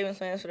strict savings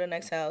plan for the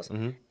next house.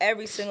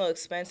 Every single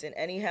expense in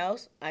any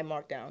house, I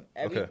mark down.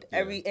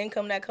 Every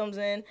income that comes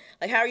in.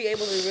 Like, how are you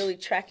able to really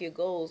track your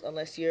goals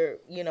unless you're,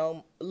 you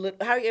know,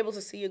 how are you able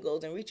to see your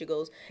goals and reach your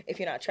goals if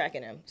you're not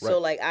tracking them? Right.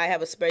 So, like, I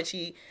have a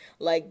spreadsheet,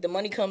 like, the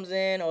money comes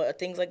in or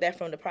things like that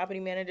from the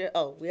property manager.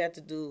 Oh, we have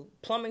to do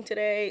plumbing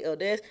today or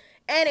this.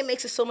 And it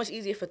makes it so much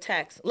easier for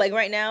tax. Like,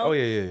 right now,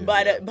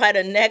 by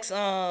the next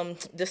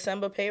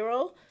December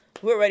payroll,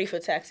 we're ready for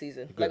tax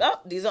season. Good. Like, oh,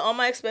 these are all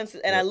my expenses.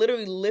 And I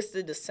literally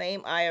listed the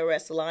same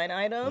IRS line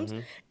items.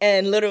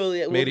 And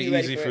literally, made it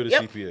easy for the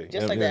CPA.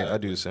 Just like that. I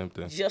do the same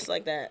thing. Just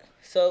like that.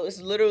 So it's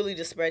literally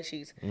just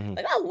spreadsheets.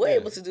 Like, I was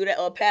able to do that.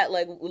 Or Pat,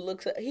 like,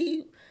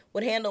 he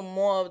would handle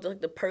more of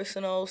the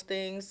personal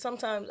things.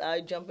 Sometimes I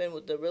jump in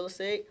with the real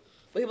estate.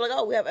 But he'd be like,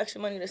 oh, we have extra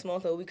money this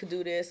month, or we could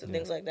do this, and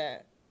things like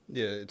that.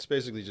 Yeah, it's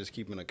basically just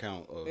keeping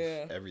account of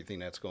everything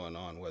that's going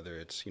on, whether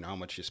it's, you know, how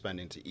much you're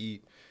spending to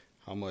eat,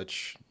 how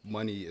much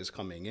money is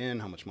coming in,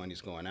 how much money is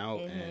going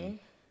out, and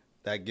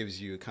that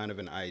gives you kind of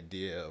an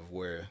idea of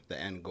where the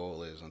end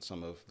goal is on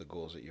some of the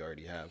goals that you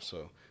already have.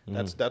 So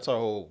that's our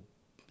whole,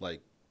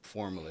 like,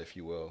 formula, if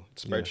you will.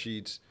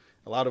 Spreadsheets,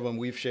 a lot of them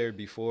we've shared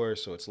before,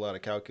 so it's a lot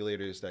of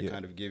calculators that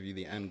kind of give you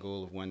the end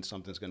goal of when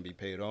something's going to be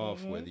paid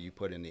off, whether you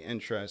put in the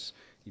interest,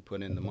 you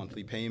put in the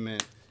monthly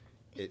payment.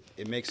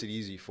 It makes it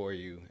easy for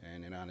you,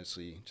 and it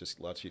honestly just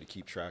lets you to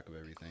keep track of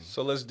everything.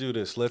 So let's do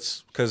this.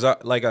 Because on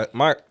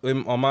my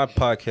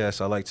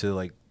podcast, I like to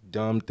like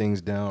dumb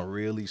things down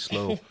really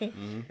slow,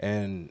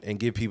 and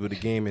give people the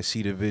game and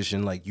see the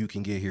vision. Like, you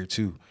can get here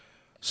too.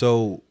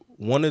 So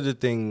one of the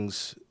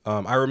things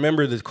I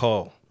remember this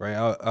call, right?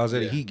 I was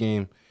at a Heat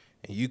game,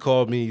 and you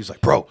called me. You was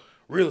like, "Bro,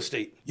 real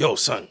estate. Yo,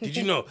 son, did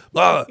you know?"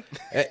 Blah.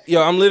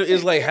 Yo, I'm literally.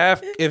 It's like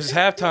it's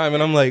halftime,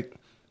 and I'm like,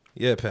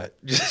 yeah, Pat,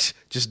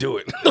 just do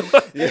it.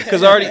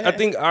 Because I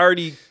think I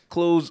already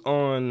closed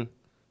on.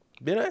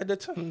 Did I at that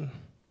time?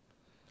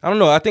 I don't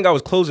know. I think I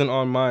was closing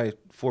on my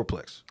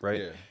fourplex, right?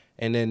 Yeah.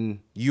 And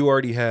then you were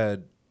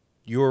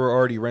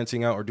already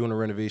renting out or doing a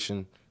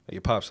renovation at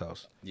your pop's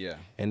house. Yeah.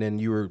 And then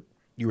you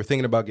were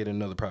thinking about getting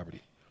another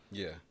property.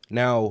 Yeah.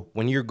 Now,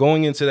 when you're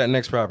going into that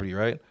next property,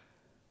 right?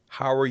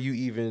 How are you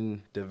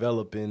even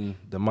developing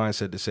the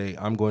mindset to say,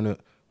 I'm going to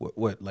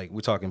what like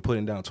we're talking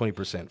putting down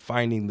 20%,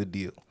 finding the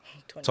deal.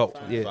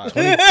 25.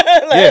 20,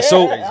 yeah,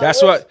 so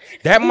that's what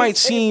that might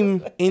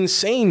seem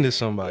insane to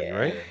somebody,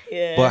 right?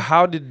 Yeah. But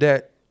how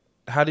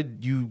did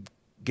you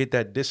get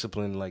that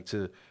discipline, like,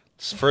 to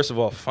first of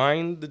all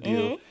find the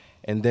deal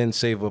and then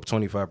save up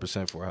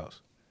 25% for a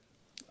house?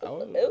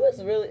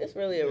 It's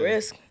really a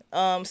risk.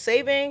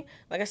 Saving,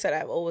 like I said,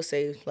 I've always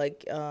saved.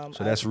 Like, so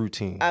that's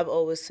routine. I've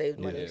always saved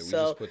money.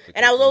 So,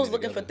 and I was always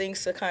looking for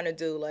things to kind of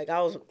do. Like,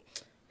 I was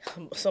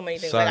so many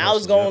things. Like, I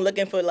was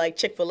looking for like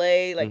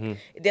Chick-fil-A. Like,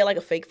 they're like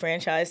a fake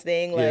franchise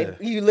thing. Like,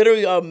 you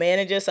literally are a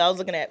manager. So I was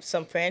looking at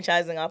some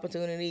franchising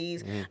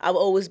opportunities. I've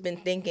always been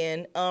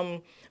thinking,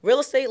 real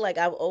estate. Like,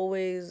 I've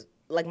always.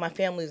 Like, my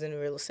family's in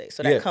real estate,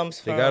 so that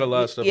comes from. They got a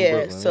lot of stuff in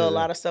Brooklyn. So a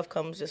lot of stuff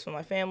comes just from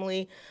my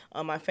family.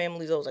 My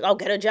family's always like, "Oh,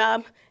 get a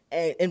job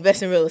and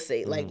invest in real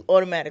estate," like,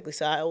 automatically.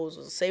 So I always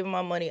was saving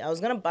my money. I was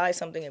gonna buy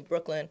something in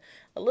Brooklyn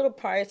a little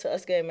prior to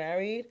us getting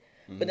married,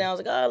 but then I was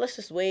like, "Oh, let's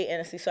just wait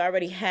and see." So I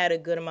already had a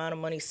good amount of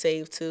money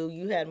saved too.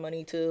 You had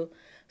money too.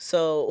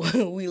 So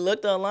we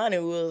looked online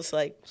and we was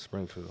like,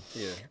 Springfield.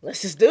 Yeah.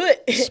 Let's just do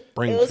it.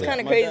 Springfield. It was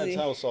kind of crazy. My dad's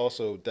house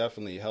also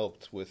definitely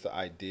helped with the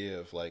idea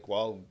of, like,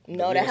 no,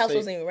 that house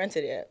wasn't even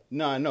rented yet.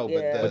 No, I know,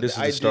 but the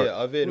idea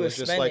of it was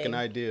just like an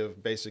idea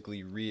of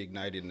basically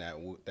reigniting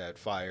that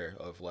fire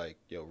of, like,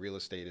 yo, real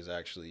estate is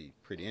actually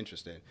pretty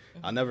interesting.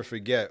 I'll never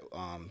forget.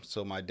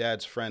 So my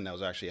dad's friend that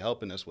was actually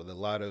helping us with a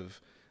lot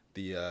of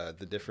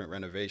the different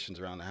renovations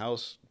around the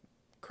house,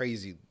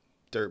 crazy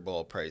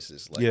dirtball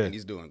prices, like, and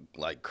he's doing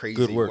like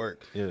crazy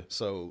work. Yeah.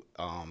 So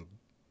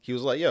he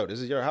was like, "Yo, this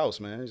is your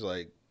house, man." He's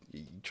like,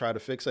 "You try to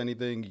fix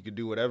anything, you could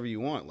do whatever you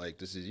want. Like,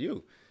 this is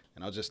you."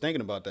 And I was just thinking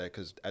about that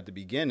because at the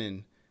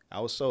beginning, I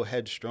was so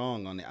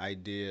headstrong on the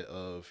idea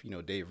of, you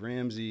know, Dave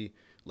Ramsey.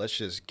 Let's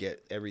just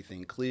get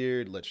everything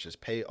cleared. Let's just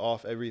pay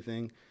off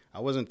everything. I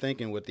wasn't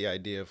thinking with the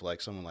idea of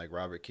like someone like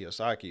Robert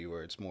Kiyosaki,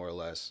 where it's more or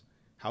less,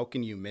 how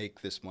can you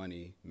make this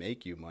money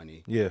make you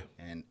money? Yeah.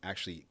 And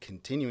actually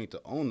continuing to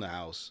own the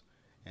house.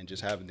 And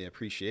just having the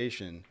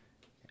appreciation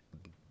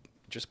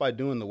just by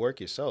doing the work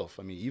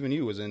yourself. I mean, even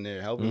you was in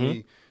there helping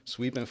me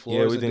sweeping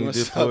floors and doing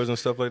floors and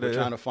stuff like that.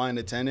 Trying to find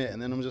a tenant.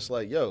 And then I'm just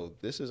like, yo,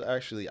 this is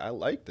actually, I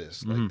like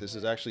this. Like, this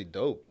is actually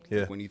dope. Yeah.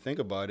 Like, when you think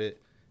about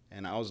it.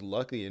 And I was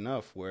lucky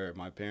enough where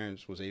my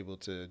parents was able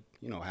to,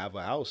 you know, have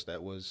a house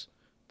that was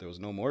there was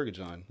no mortgage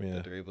on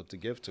that they're able to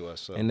give to us.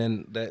 So. And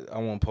then I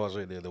want to pause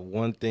right there. The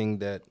one thing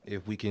that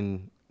if we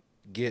can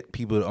get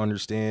people to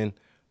understand,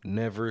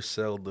 never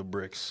sell the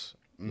bricks.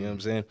 You know what I'm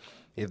saying?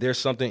 If there's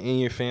something in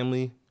your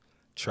family,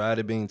 try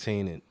to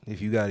maintain it.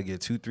 If you got to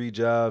get 2-3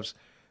 jobs,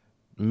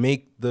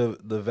 make the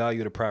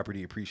value of the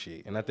property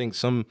appreciate. And I think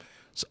some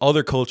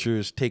other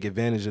cultures take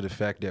advantage of the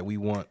fact that we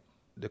want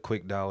the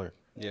quick dollar.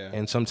 Yeah.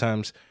 And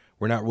sometimes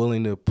we're not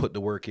willing to put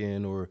the work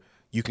in, or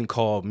you can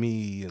call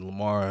me and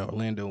Lamar and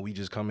Orlando, and we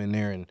just come in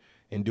there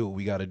and do what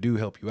we got to do,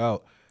 help you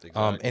out.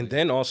 Exactly. And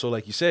then also,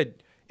 like you said,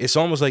 it's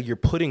almost like you're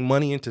putting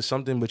money into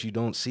something, but you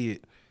don't see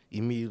it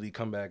immediately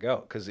come back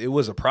out, because it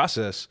was a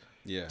process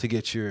to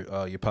get your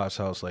pop's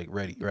house like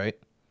ready, right?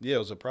 Yeah, it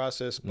was a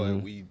process,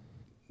 but we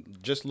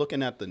just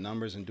looking at the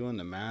numbers and doing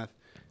the math.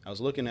 I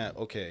was looking at,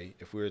 okay,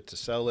 if we were to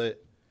sell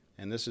it,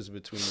 and this is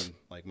between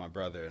like my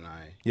brother and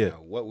I, you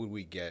know, what would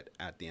we get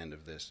at the end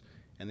of this?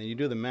 And then you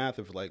do the math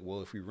of like,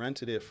 well, if we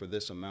rented it for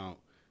this amount,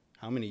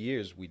 how many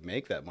years we'd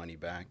make that money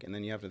back? And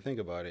then you have to think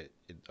about it.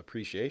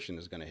 Appreciation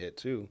is going to hit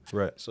too.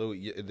 Right. So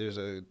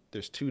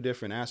there's two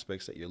different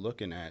aspects that you're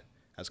looking at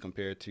as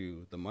compared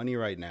to the money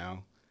right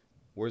now.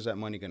 Where's that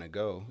money going to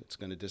go? It's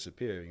going to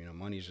disappear. You know,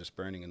 money's just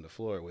burning in the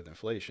floor with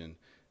inflation.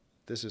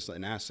 This is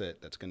an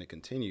asset that's going to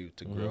continue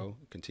to grow,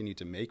 continue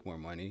to make more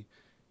money.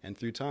 And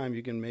through time,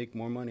 you can make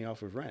more money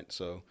off of rent.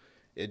 So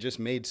it just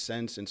made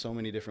sense in so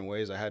many different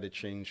ways. I had to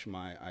change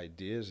my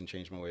ideas and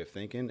change my way of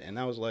thinking. And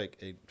that was like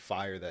a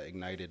fire that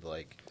ignited,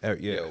 like,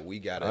 yo, we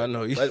got to. I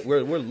know.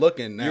 We're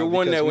looking now. You're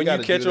one that when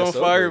you catch on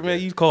fire, man,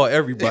 you call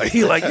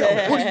everybody. Like, yo,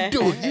 what are you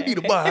doing? You need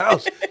to buy a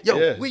house.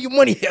 Yo, where your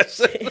money at?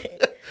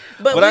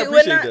 But I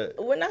appreciate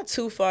that. We're not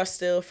too far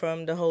still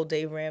from the whole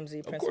Dave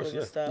Ramsey principles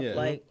and stuff. Yeah.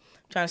 Like,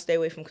 trying to stay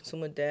away from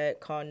consumer debt,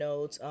 car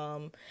notes.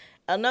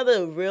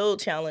 Another real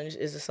challenge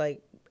is just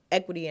like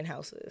equity in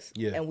houses.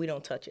 Yeah. And we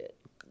don't touch it.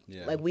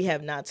 Yeah. Like, we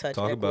have not touched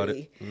equity. About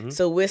it.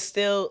 So we're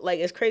still, like,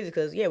 it's crazy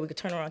because, we could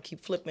turn around,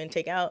 keep flipping,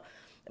 take out.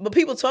 But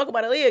people talk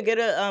about it, get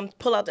a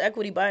pull out the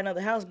equity, buy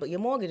another house, but your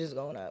mortgage is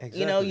going up. Exactly.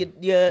 You know,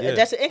 your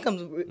that's the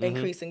income's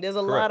increasing. There's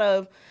a lot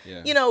of,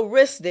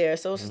 risk there.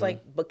 So it's just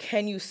like, but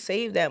can you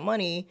save that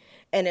money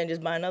and then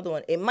just buy another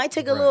one? It might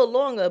take a little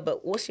longer,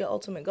 but what's your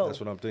ultimate goal? That's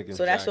what I'm thinking.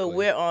 So that's what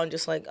we're on,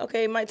 just like,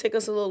 okay, it might take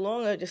us a little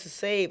longer just to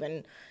save.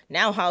 And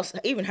now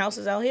even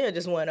houses out here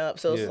just went up.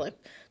 So it's like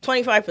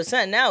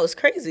 25% now. It's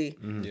crazy.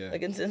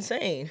 Like, it's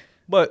insane.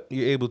 But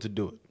you're able to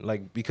do it,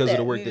 like, because of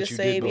the work that you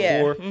did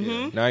before.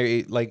 Now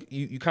you're like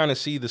you kind of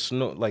see the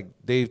snow. Like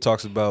Dave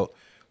talks about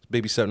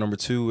baby step number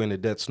 2 and the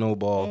debt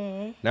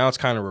snowball. Now it's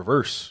kind of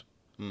reverse.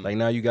 Like,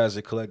 now you guys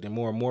are collecting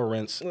more and more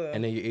rents,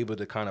 and then you're able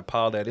to kind of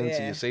pile that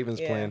into your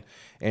savings plan,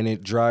 and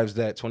it drives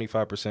that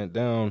 25%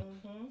 down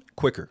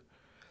quicker.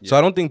 So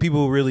I don't think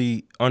people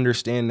really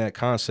understand that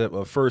concept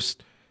of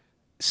first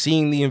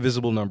seeing the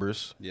invisible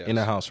numbers in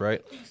a house,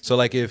 right? So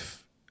like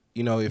if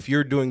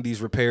you're doing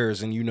these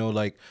repairs and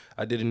like,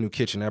 I did a new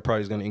kitchen, that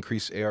probably is going to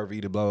increase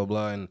ARV to blah,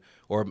 blah, blah,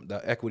 or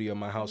the equity of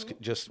my house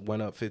just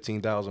went up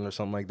 $15,000 or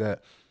something like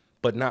that,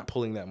 but not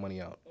pulling that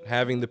money out,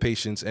 having the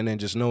patience, and then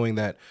just knowing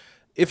that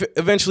if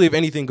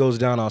anything goes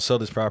down, I'll sell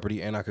this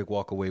property and I could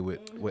walk away with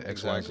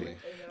X, Y, Z.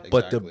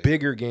 But the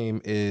bigger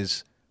game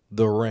is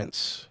the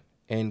rents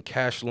and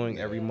cash flowing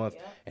every month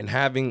and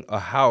having a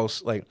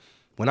house. Like,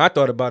 when I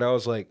thought about it, I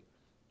was like,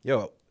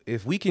 yo,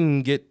 if we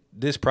can get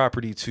this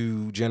property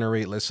to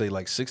generate, let's say,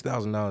 like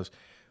 $6,000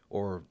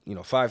 or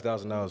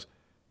 $5,000,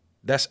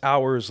 that's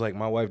hours like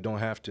my wife don't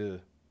have to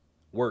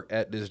work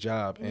at this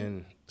job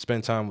and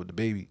spend time with the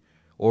baby,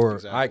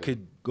 or I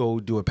could go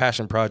do a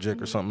passion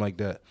project or something like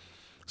that.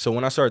 So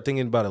when I started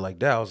thinking about it like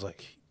that, I was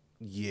like,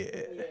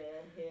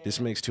 this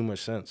makes too much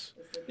sense.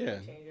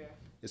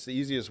 It's the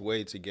easiest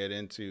way to get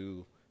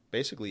into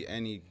basically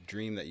any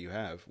dream that you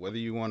have, whether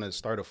you want to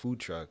start a food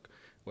truck,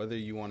 whether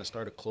you want to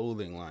start a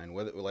clothing line,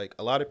 whether, like,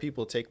 a lot of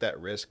people take that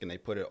risk and they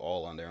put it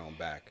all on their own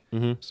back.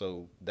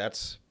 So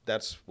that's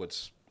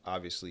what's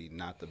obviously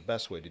not the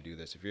best way to do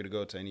this. If you're to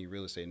go to any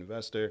real estate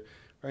investor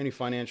or any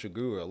financial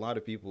guru, a lot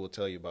of people will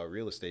tell you about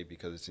real estate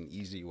because it's an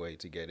easy way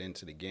to get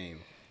into the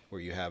game where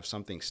you have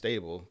something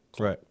stable,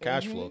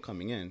 cash flow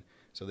coming in.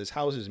 So this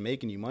house is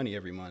making you money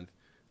every month.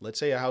 Let's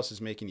say a house is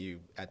making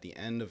you, at the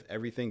end of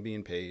everything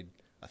being paid,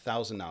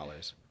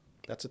 $1,000.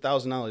 That's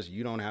 $1,000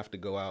 you don't have to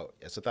go out.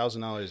 It's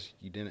 $1,000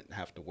 you didn't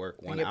have to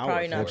work 1 hour. You're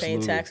probably not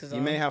paying taxes on.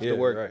 You may have to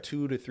work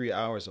 2 to 3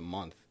 hours a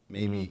month,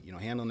 maybe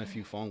handling a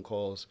few phone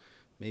calls,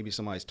 maybe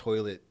somebody's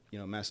toilet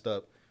messed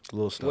up,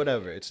 little stuff.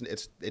 Whatever.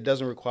 It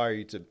doesn't require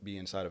you to be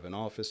inside of an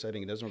office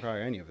setting. It doesn't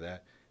require any of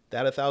that.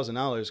 That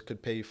 $1,000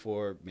 could pay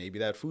for, maybe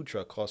that food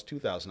truck costs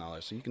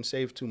 $2,000. So you can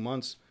save 2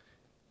 months.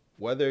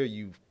 Whether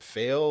you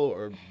fail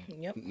or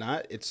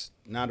not, it's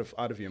not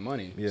out of your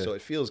money. So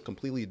it feels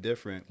completely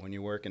different when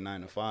you're working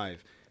 9 to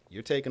 5.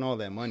 You're taking all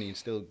that money and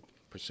still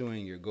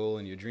pursuing your goal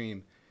and your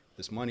dream.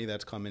 This money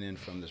that's coming in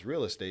from this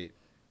real estate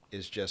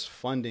is just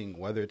funding,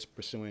 whether it's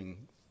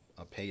pursuing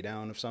a pay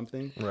down of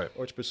something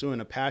or it's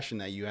pursuing a passion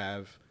that you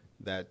have,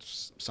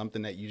 that's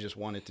something that you just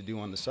wanted to do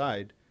on the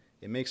side.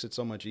 It makes it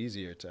so much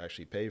easier to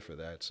actually pay for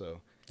that. So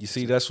You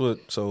see, that's what.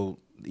 So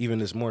even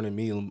this morning,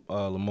 me,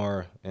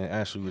 Lamar, and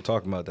Ashley were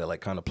talking about that,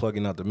 like kind of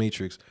plugging out the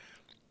matrix.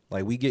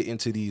 Like we get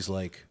into these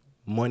like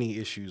money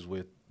issues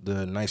with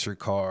the nicer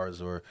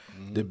cars or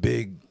the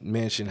big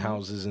mansion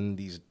houses and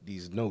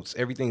these notes.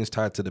 Everything is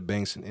tied to the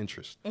banks and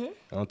interest. I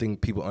don't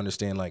think people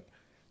understand like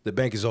the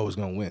bank is always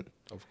going to win.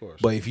 Of course.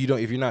 But if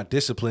you're not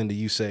disciplined, and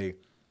you say,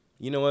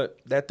 you know what,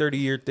 that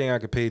 30-year thing I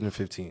could pay it in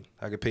 15,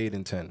 I could pay it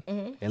in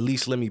 10. At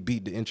least let me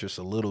beat the interest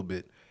a little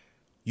bit.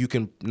 You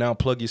can now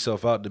plug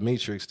yourself out the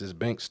matrix, this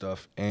bank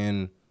stuff,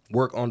 and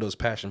work on those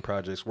passion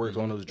projects, work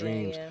on those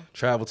dreams,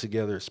 travel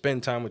together,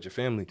 spend time with your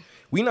family.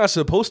 We're not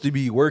supposed to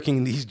be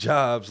working these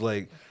jobs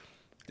like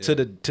to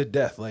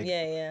death. Like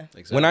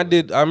Exactly. when I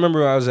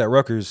remember I was at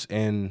Rutgers,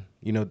 and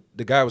you know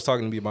the guy was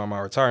talking to me about my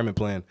retirement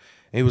plan,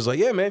 and he was like,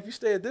 "Yeah, man, if you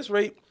stay at this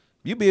rate,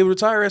 you'll be able to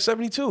retire at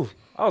 72."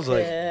 I was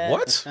like,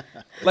 "What?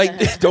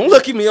 Like, don't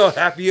look at me all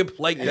happy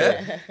like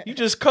that. You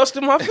just cussed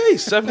in my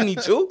face,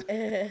 72."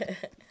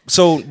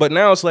 So, but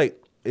now it's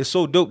like, it's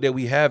so dope that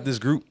we have this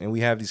group and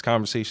we have these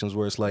conversations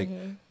where it's like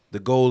the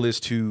goal is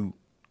to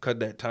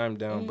cut that time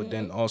down, but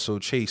then also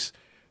chase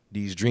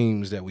these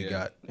dreams that we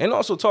got, and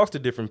also talk to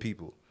different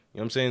people. You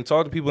know what I'm saying?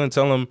 Talk to people and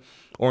tell them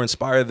or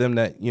inspire them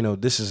that, you know,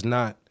 this is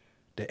not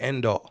the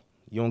end all.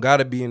 You don't got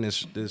to be in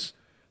this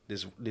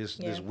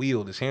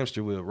wheel, this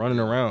hamster wheel running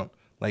around.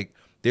 Like,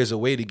 there's a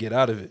way to get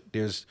out of it.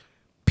 There's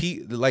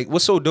like,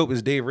 what's so dope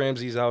is Dave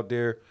Ramsey's out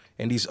there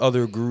and these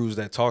other gurus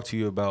that talk to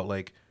you about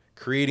like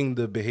creating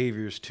the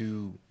behaviors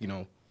to, you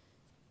know,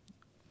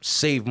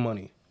 save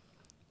money,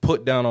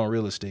 put down on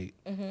real estate.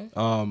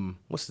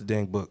 What's the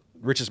dang book?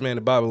 Richest Man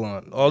in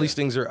Babylon. All these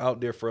things are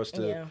out there for us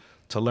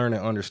to learn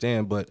and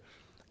understand. But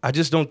I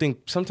just don't think,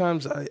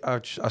 sometimes I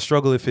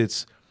struggle if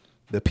it's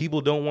the people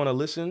don't want to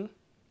listen,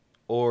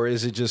 or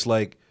is it just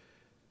like,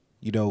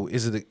 you know,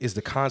 is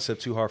the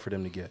concept too hard for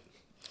them to get?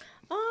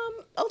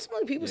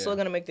 Ultimately, people still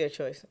gonna make their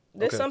choice.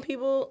 There's some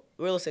people,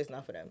 real estate's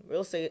not for them.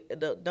 Real estate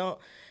don't.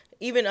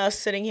 Even us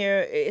sitting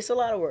here, it's a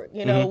lot of work.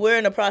 You know, we're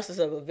in the process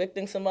of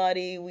evicting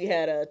somebody. We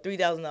had a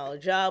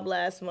 $3,000 job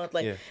last month.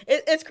 Like,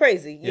 it's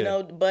crazy, you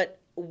know, but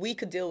we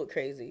could deal with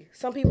crazy.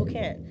 Some people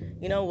can't.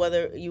 You know,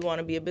 whether you want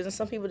to be a business,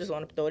 some people just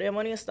want to throw their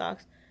money in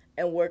stocks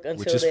and work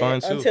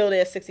until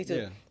they're 62.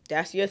 Yeah.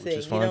 That's your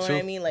thing. You know what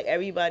I mean? Like,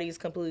 everybody's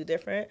completely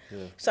different.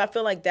 So I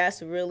feel like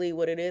that's really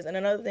what it is. And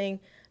another thing,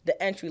 the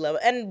entry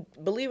level. And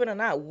believe it or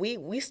not,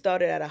 we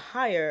started at a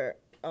higher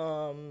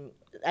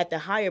at the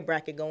higher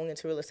bracket going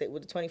into real estate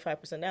with the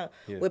 25% down,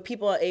 where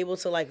people are able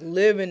to like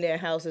live in their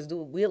houses.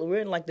 We're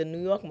in like the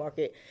New York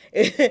market.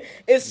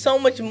 It's so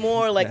much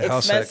more like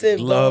expensive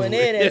going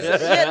in.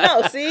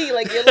 See,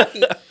 like, you're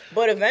lucky.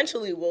 But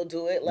eventually we'll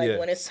do it. Like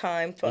when it's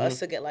time for us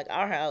to get like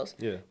our house,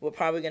 we're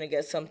probably gonna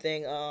get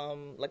something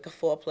like a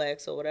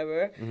fourplex or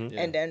whatever,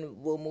 and then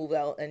we'll move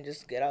out and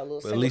just get our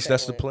little. But at least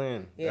that's the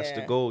plan. That's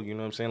the goal. You know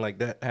what I'm saying? Like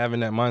that,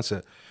 having that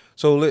mindset.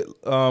 So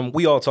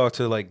we all talk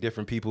to like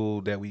different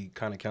people that we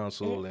kind of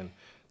counsel and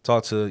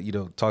talk to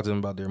them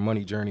about their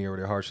money journey or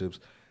their hardships.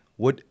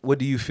 What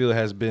do you feel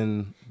has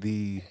been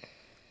the,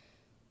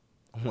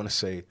 I want to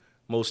say,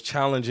 most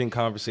challenging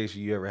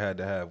conversation you ever had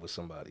to have with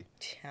somebody?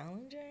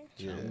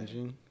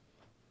 Challenging?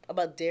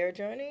 About their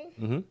journey?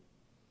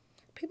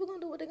 People gonna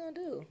do what they're gonna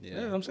do.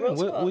 Yeah, I'm saying.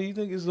 What do you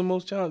think is the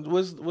most challenging?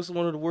 What's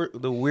one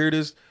of the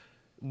weirdest,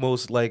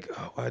 most like,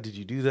 oh, why did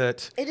you do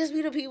that? It just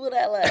be the people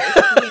that like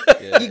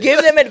you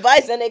give them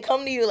advice and they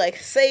come to you like,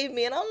 save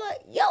me, and I'm like,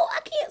 yo, I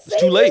can't save you.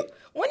 It's too late.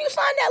 When you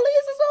sign that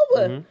lease, it's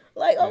over.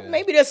 Like,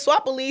 maybe they'll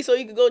swap a lease or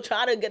you could go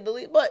try to get the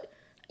lease, but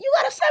you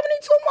got a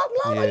 72-month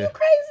loan. Are you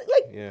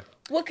crazy? Like,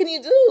 what can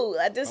you do?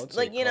 I just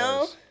like, you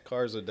know,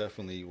 cars are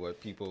definitely what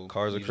people.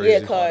 Cars are crazy. Yeah,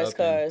 cars.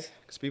 Because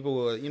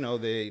people, you know,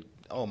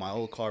 my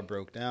old car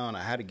broke down.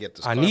 I had to get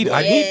this. You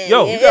got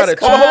a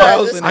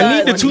 2000. I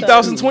need the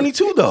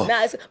 2022 though.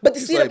 But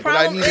see, the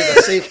problem but I needed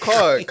a safe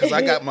car because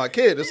I got my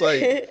kid. It's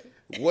like,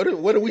 what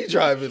are we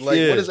driving? Like,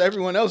 what is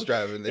everyone else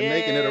driving? They're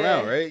making it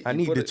around, right? I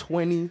need the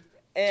 22.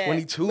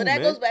 But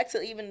that goes back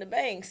to even the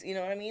banks. You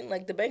know what I mean?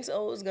 Like, the banks are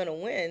always gonna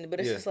win, but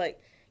it's just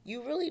like,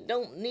 you really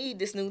don't need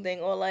this new thing,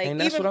 or like. And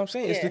that's what I'm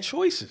saying. It's the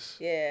choices.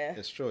 Yeah.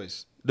 It's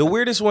choice. The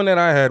weirdest one that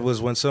I had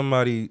was when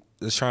somebody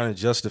is trying to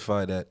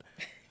justify that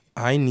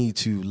I need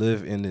to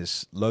live in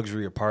this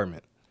luxury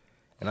apartment.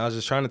 And I was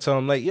just trying to tell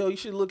them, like, yo, you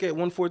should look at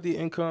 1/4 the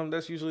income.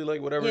 That's usually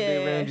like whatever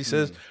Dave Ramsey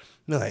says. And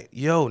they're like,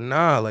 yo,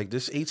 nah, like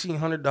this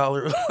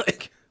 $1,800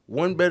 like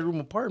 1-bedroom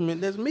apartment,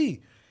 that's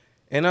me.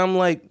 And I'm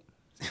like,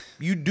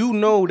 you do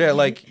know that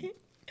like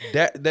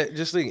that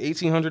just like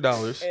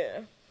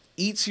 $1,800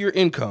 eats your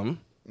income,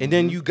 and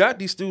then you got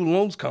these student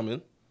loans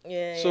coming.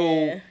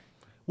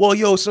 Well,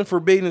 yo, some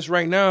forbiddance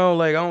right now,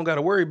 like I don't got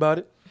to worry about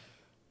it.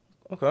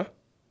 Okay.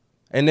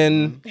 And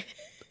then,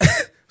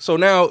 so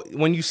now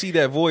when you see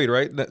that void,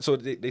 right? So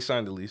they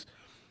signed the lease,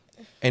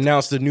 and now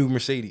it's the new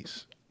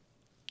Mercedes.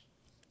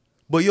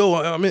 But yo,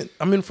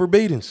 I'm in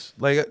forbiddance.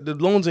 Like the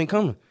loans ain't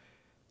coming.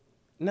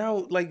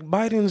 Now, like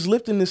Biden's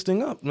lifting this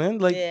thing up, man.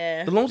 Like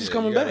the loans is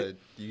coming back.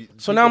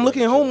 So now I'm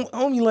looking at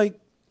homie like,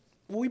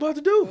 what we about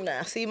to do?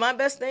 Nah, see, my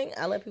best thing,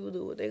 I let people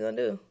do what they're gonna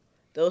do.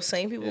 those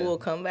same people will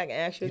come back and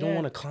ask you. You don't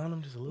want to clown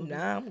them just a little bit?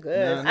 Nah, I'm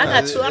good. Nah, I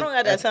got two. I don't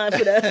got that time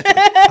for that.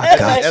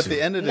 At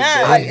the end of the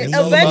day, it's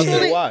all about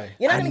the why.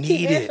 You're not gonna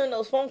keep answering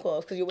those phone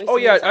calls because you're wasting. Oh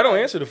yeah, your time. I don't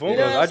answer the phone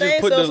calls. I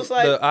just put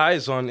the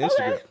eyes on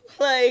Instagram. Okay.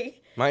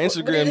 Like my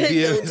Instagram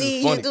DM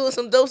is funny. You doing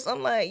some dose.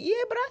 I'm like, yeah,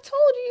 but I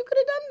told you could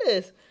have done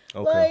this.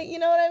 Okay. Like, you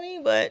know what I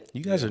mean? But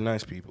you guys are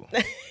nice people.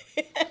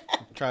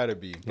 Try to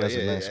be. But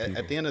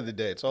at the end of the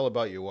day, it's all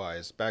about your why.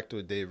 It's back to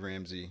a Dave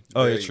Ramsey.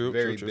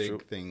 Very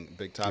big thing,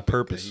 big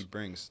topic that he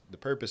brings. The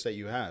purpose that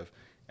you have.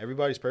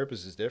 Everybody's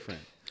purpose is different.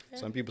 Yeah.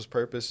 Some people's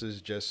purpose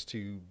is just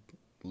to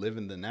live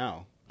in the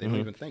now. They don't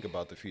even think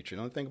about the future.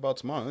 They don't think about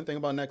tomorrow. They don't think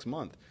about next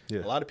month.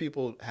 Yeah. A lot of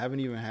people haven't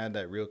even had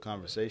that real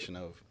conversation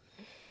of,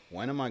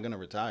 when am I going to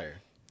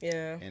retire?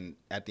 Yeah. And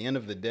at the end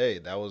of the day,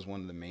 that was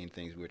one of the main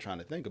things we were trying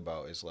to think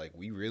about. Is like,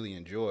 we really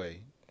enjoy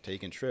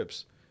taking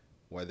trips,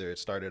 whether it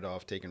started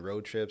off taking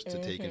road trips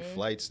to taking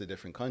flights to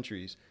different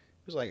countries.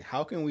 It was like,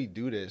 how can we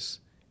do this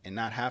and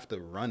not have to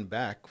run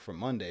back from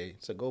Monday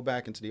to go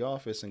back into the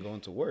office and go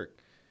into work?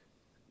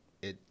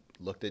 It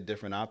looked at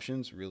different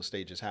options. Real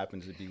estate just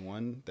happened to be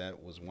one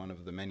that was one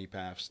of the many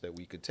paths that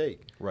we could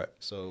take. Right.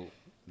 So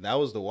that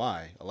was the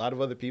why. A lot of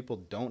other people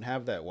don't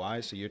have that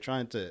why, so you're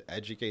trying to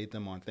educate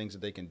them on things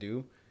that they can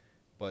do.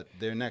 But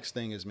their next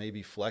thing is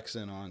maybe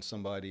flexing on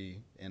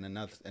somebody in a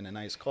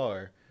nice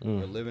car or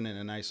living in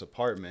a nice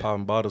apartment.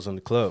 Popping bottles in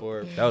the club.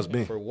 That was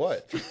me. For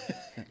what?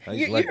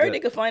 You heard they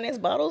could finance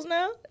bottles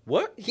now?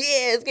 What?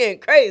 Yeah, it's getting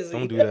crazy.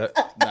 Don't do that.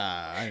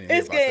 Nah, I didn't hear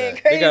It's about getting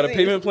that. crazy. They got a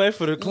payment plan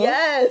for the club?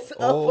 Yes,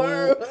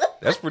 affirm.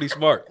 That's pretty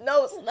smart.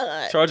 No, it's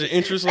not. Charging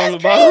interest on the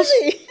That's bottles?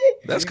 crazy.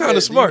 That's kind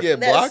of smart. You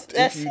get blocked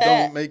That's if you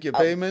sad. don't make your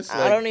payments?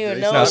 I don't even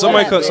know. Now,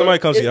 somebody comes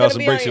to your house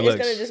and breaks your legs.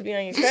 It's going to just be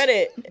on your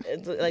credit.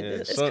 It's like,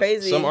 it's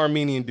crazy. Some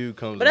Armenian dude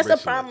comes. But that's the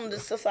problem. The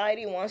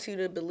society wants you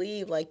to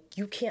believe like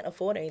you can't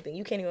afford anything.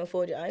 You can't even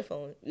afford your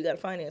iPhone. You got to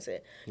finance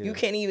it. Yeah. You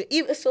can't even.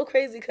 It's so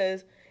crazy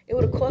because it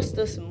would have cost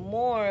us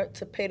more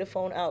to pay the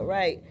phone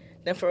outright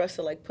than for us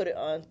to like put it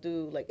on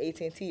through like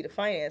AT&T to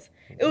finance.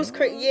 It was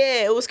crazy.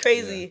 Yeah, it was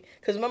crazy.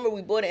 Because remember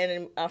we bought it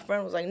and our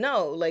friend was like,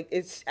 no, like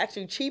it's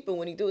actually cheaper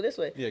when you do it this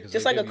way. Yeah, because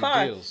just like a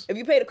car. If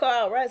you pay the car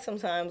outright,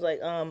 sometimes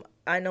like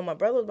I know my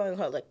brother was buying a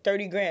car like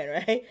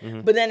 $30,000,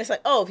 right? But then it's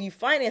like, oh, if you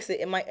finance it,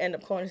 it might end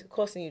up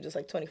costing you just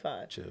like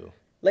 $25,000. Chill.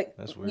 Like,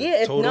 that's weird.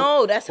 Yeah,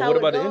 no, that's how it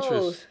goes. What about the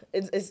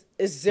interest?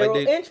 It's zero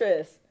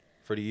interest.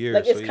 For the year.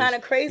 Like, it's kind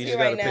of crazy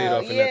right now.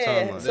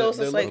 Yeah. So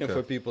they're like, looking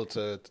for people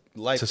to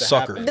like to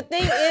sucker. happen. The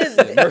thing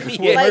is,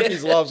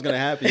 Murphy's Law is going to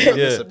happen. You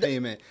miss a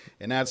payment,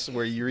 and that's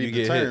where you read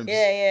the terms.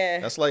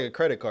 Yeah. That's like a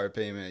credit card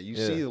payment. You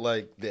see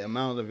like the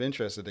amount of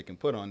interest that they can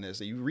put on this.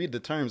 So you read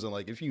the terms, and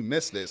like if you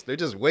miss this, they're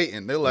just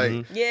waiting. They're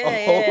like,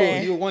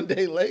 you're 1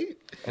 day late.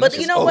 But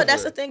you know what?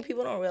 That's the thing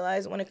people don't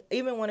realize.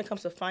 Even when it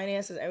comes to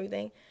finances and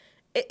everything,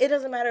 it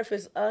doesn't matter if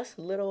it's us,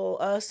 little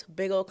old us,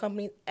 big old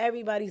companies.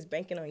 Everybody's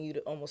banking on you to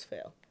almost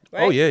fail.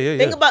 Right? Oh, yeah.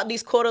 Think about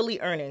these quarterly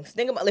earnings.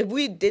 Think about if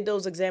we did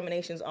those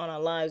examinations on our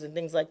lives and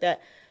things like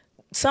that.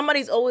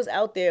 Somebody's always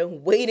out there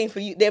waiting for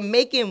you. They're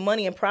making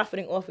money and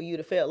profiting off of you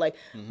to fail. Like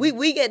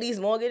we get these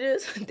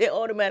mortgages, they're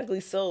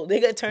automatically sold. They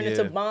get turned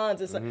into bonds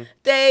and stuff.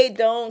 They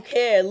don't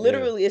care.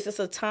 Literally, it's just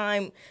a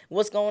time.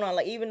 What's going on?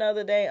 Like even the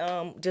other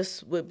day,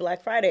 just with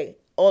Black Friday,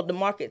 all the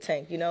market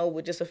tanked,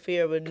 with just a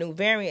fear of a new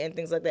variant and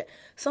things like that.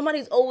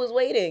 Somebody's always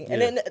waiting.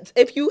 And then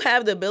if you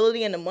have the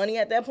ability and the money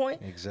at that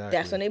point,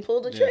 that's when they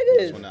pull the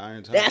triggers.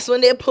 That's when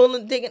they're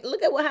pulling, digging.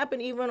 Look at what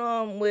happened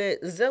even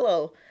with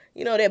Zillow.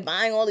 They're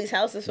buying all these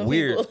houses from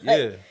people.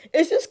 Like,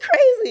 it's just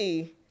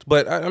crazy.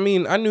 But, I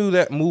mean, I knew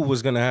that move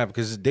was going to happen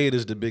because data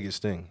is the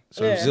biggest thing.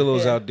 So if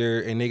Zillow's out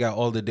there and they got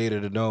all the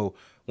data to know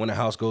when a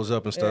house goes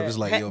up and stuff, it's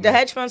like, the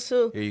hedge funds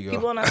too. Here you go.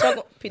 People are not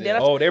talking.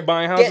 They're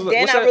buying houses.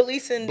 They're not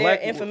releasing their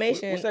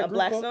information.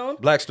 Blackstone.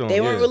 Blackstone. They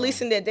weren't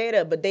releasing their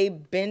data, but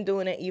they've been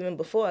doing it even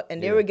before,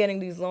 and they were getting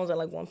these loans at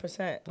like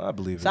 1%. I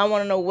believe it. So I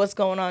want to know what's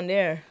going on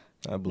there.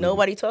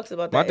 Nobody talks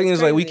about that. My thing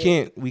is like we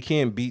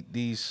can't beat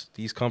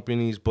these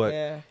companies,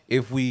 but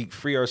if we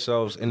free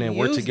ourselves and then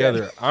work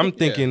together, I'm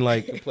thinking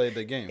like play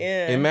the game.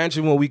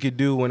 Imagine what we could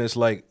do when it's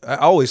like I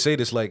always say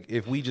this, like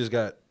if we just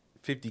got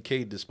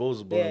 $50K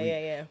disposable,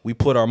 we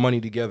put our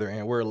money together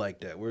and we're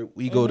like that.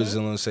 We go to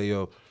Zillow and say,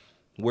 yo,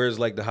 where's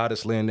like the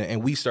hottest land,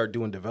 and we start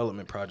doing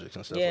development projects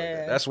and stuff like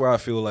that. That's where I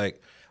feel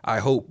like I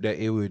hope that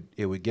it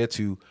would get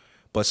to.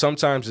 But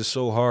sometimes it's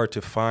so hard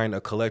to find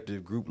a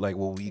collective group like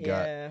what we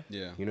got.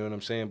 Yeah. You know what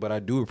I'm saying? But I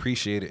do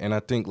appreciate it. And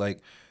I think like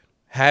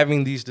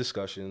having these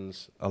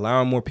discussions,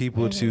 allowing more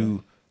people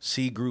to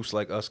see groups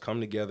like us come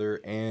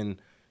together and,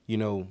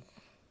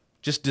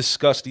 just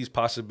discuss these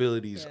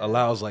possibilities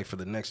allows like for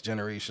the next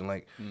generation.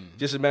 Like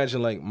just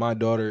imagine like my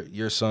daughter,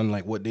 your son,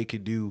 like what they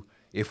could do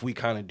if we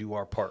kind of do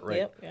our part,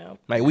 right?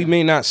 Like we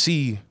may not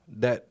see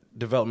that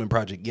development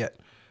project yet.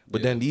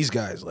 But then these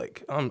guys,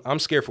 like, I'm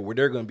scared for what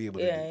they're going to be able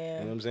to do. You know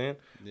what I'm saying?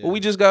 But we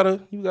just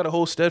you got to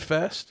hold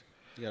steadfast.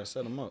 You got to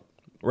set them up.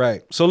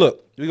 Right. So,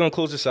 look, we're going to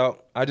close this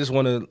out. I just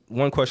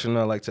one question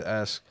I'd like to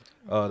ask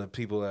the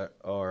people that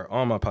are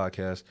on my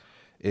podcast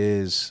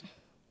is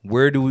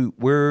where do we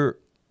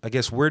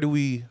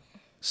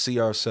see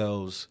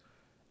ourselves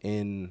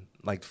in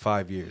like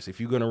 5 years? If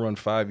you're gonna run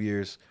 5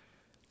 years,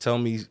 tell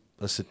me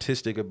a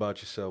statistic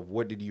about yourself.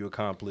 What did you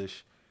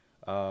accomplish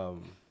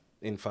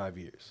in 5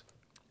 years?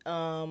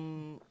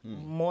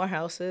 More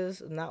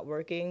houses, not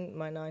working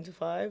my 9 to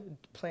 5,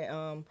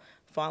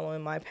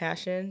 following my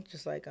passion,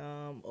 just like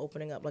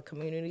opening up a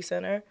community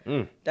center.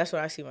 That's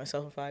where I see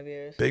myself in 5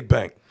 years. Big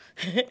bang.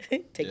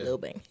 Take little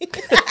bang.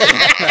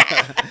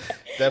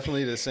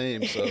 Definitely the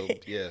same. So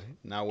yeah,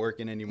 not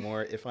working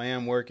anymore. If I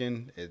am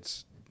working,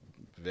 it's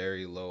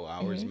very low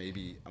hours.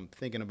 Maybe I'm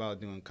thinking about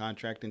doing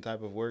contracting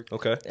type of work.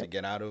 Okay. To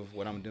get out of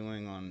what I'm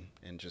doing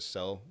and just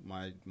sell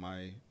my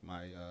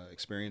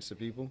experience to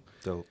people.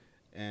 Dope.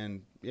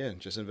 And yeah,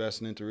 just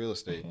investing into real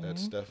estate.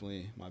 That's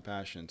definitely my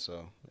passion.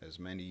 So as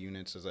many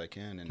units as I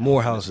can, and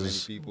more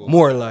houses,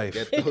 more life,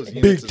 get those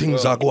big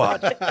things are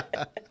guad.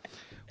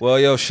 Well,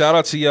 yo, shout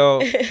out to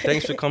y'all.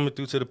 Thanks for coming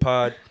through to the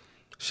pod.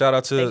 Shout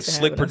out to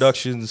Slick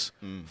Productions.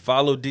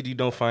 Follow Diddy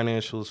Don't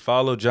Financials.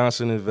 Follow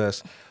Johnson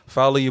Invest.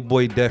 Follow your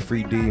boy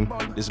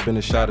DebtFreeDeem. This has been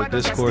a Shot of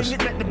Discourse.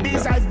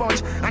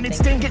 And it's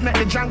think it make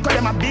the drunk call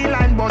them a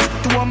beeline buzz.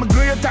 To all my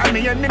great time,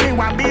 me enemy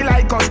want be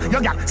like us.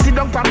 Yo, yeah, sit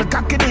down from the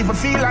cock, it even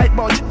feel like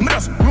budge. Me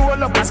just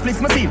roll up and split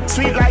my feel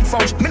sweet like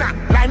fudge. Me not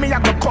lie, me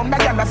have to come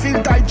back and I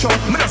feel tight chug.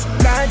 Me just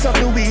light up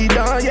the weed,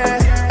 oh yeah.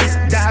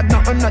 Dad,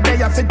 nothing no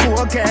day off it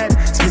cocaine.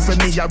 Split for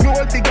me, a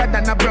roll bigger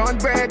than a brown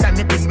bread. And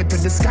it bring me to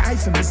the sky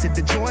for me, see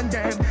the joint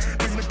them.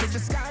 Bring me to the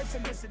sky for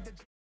me.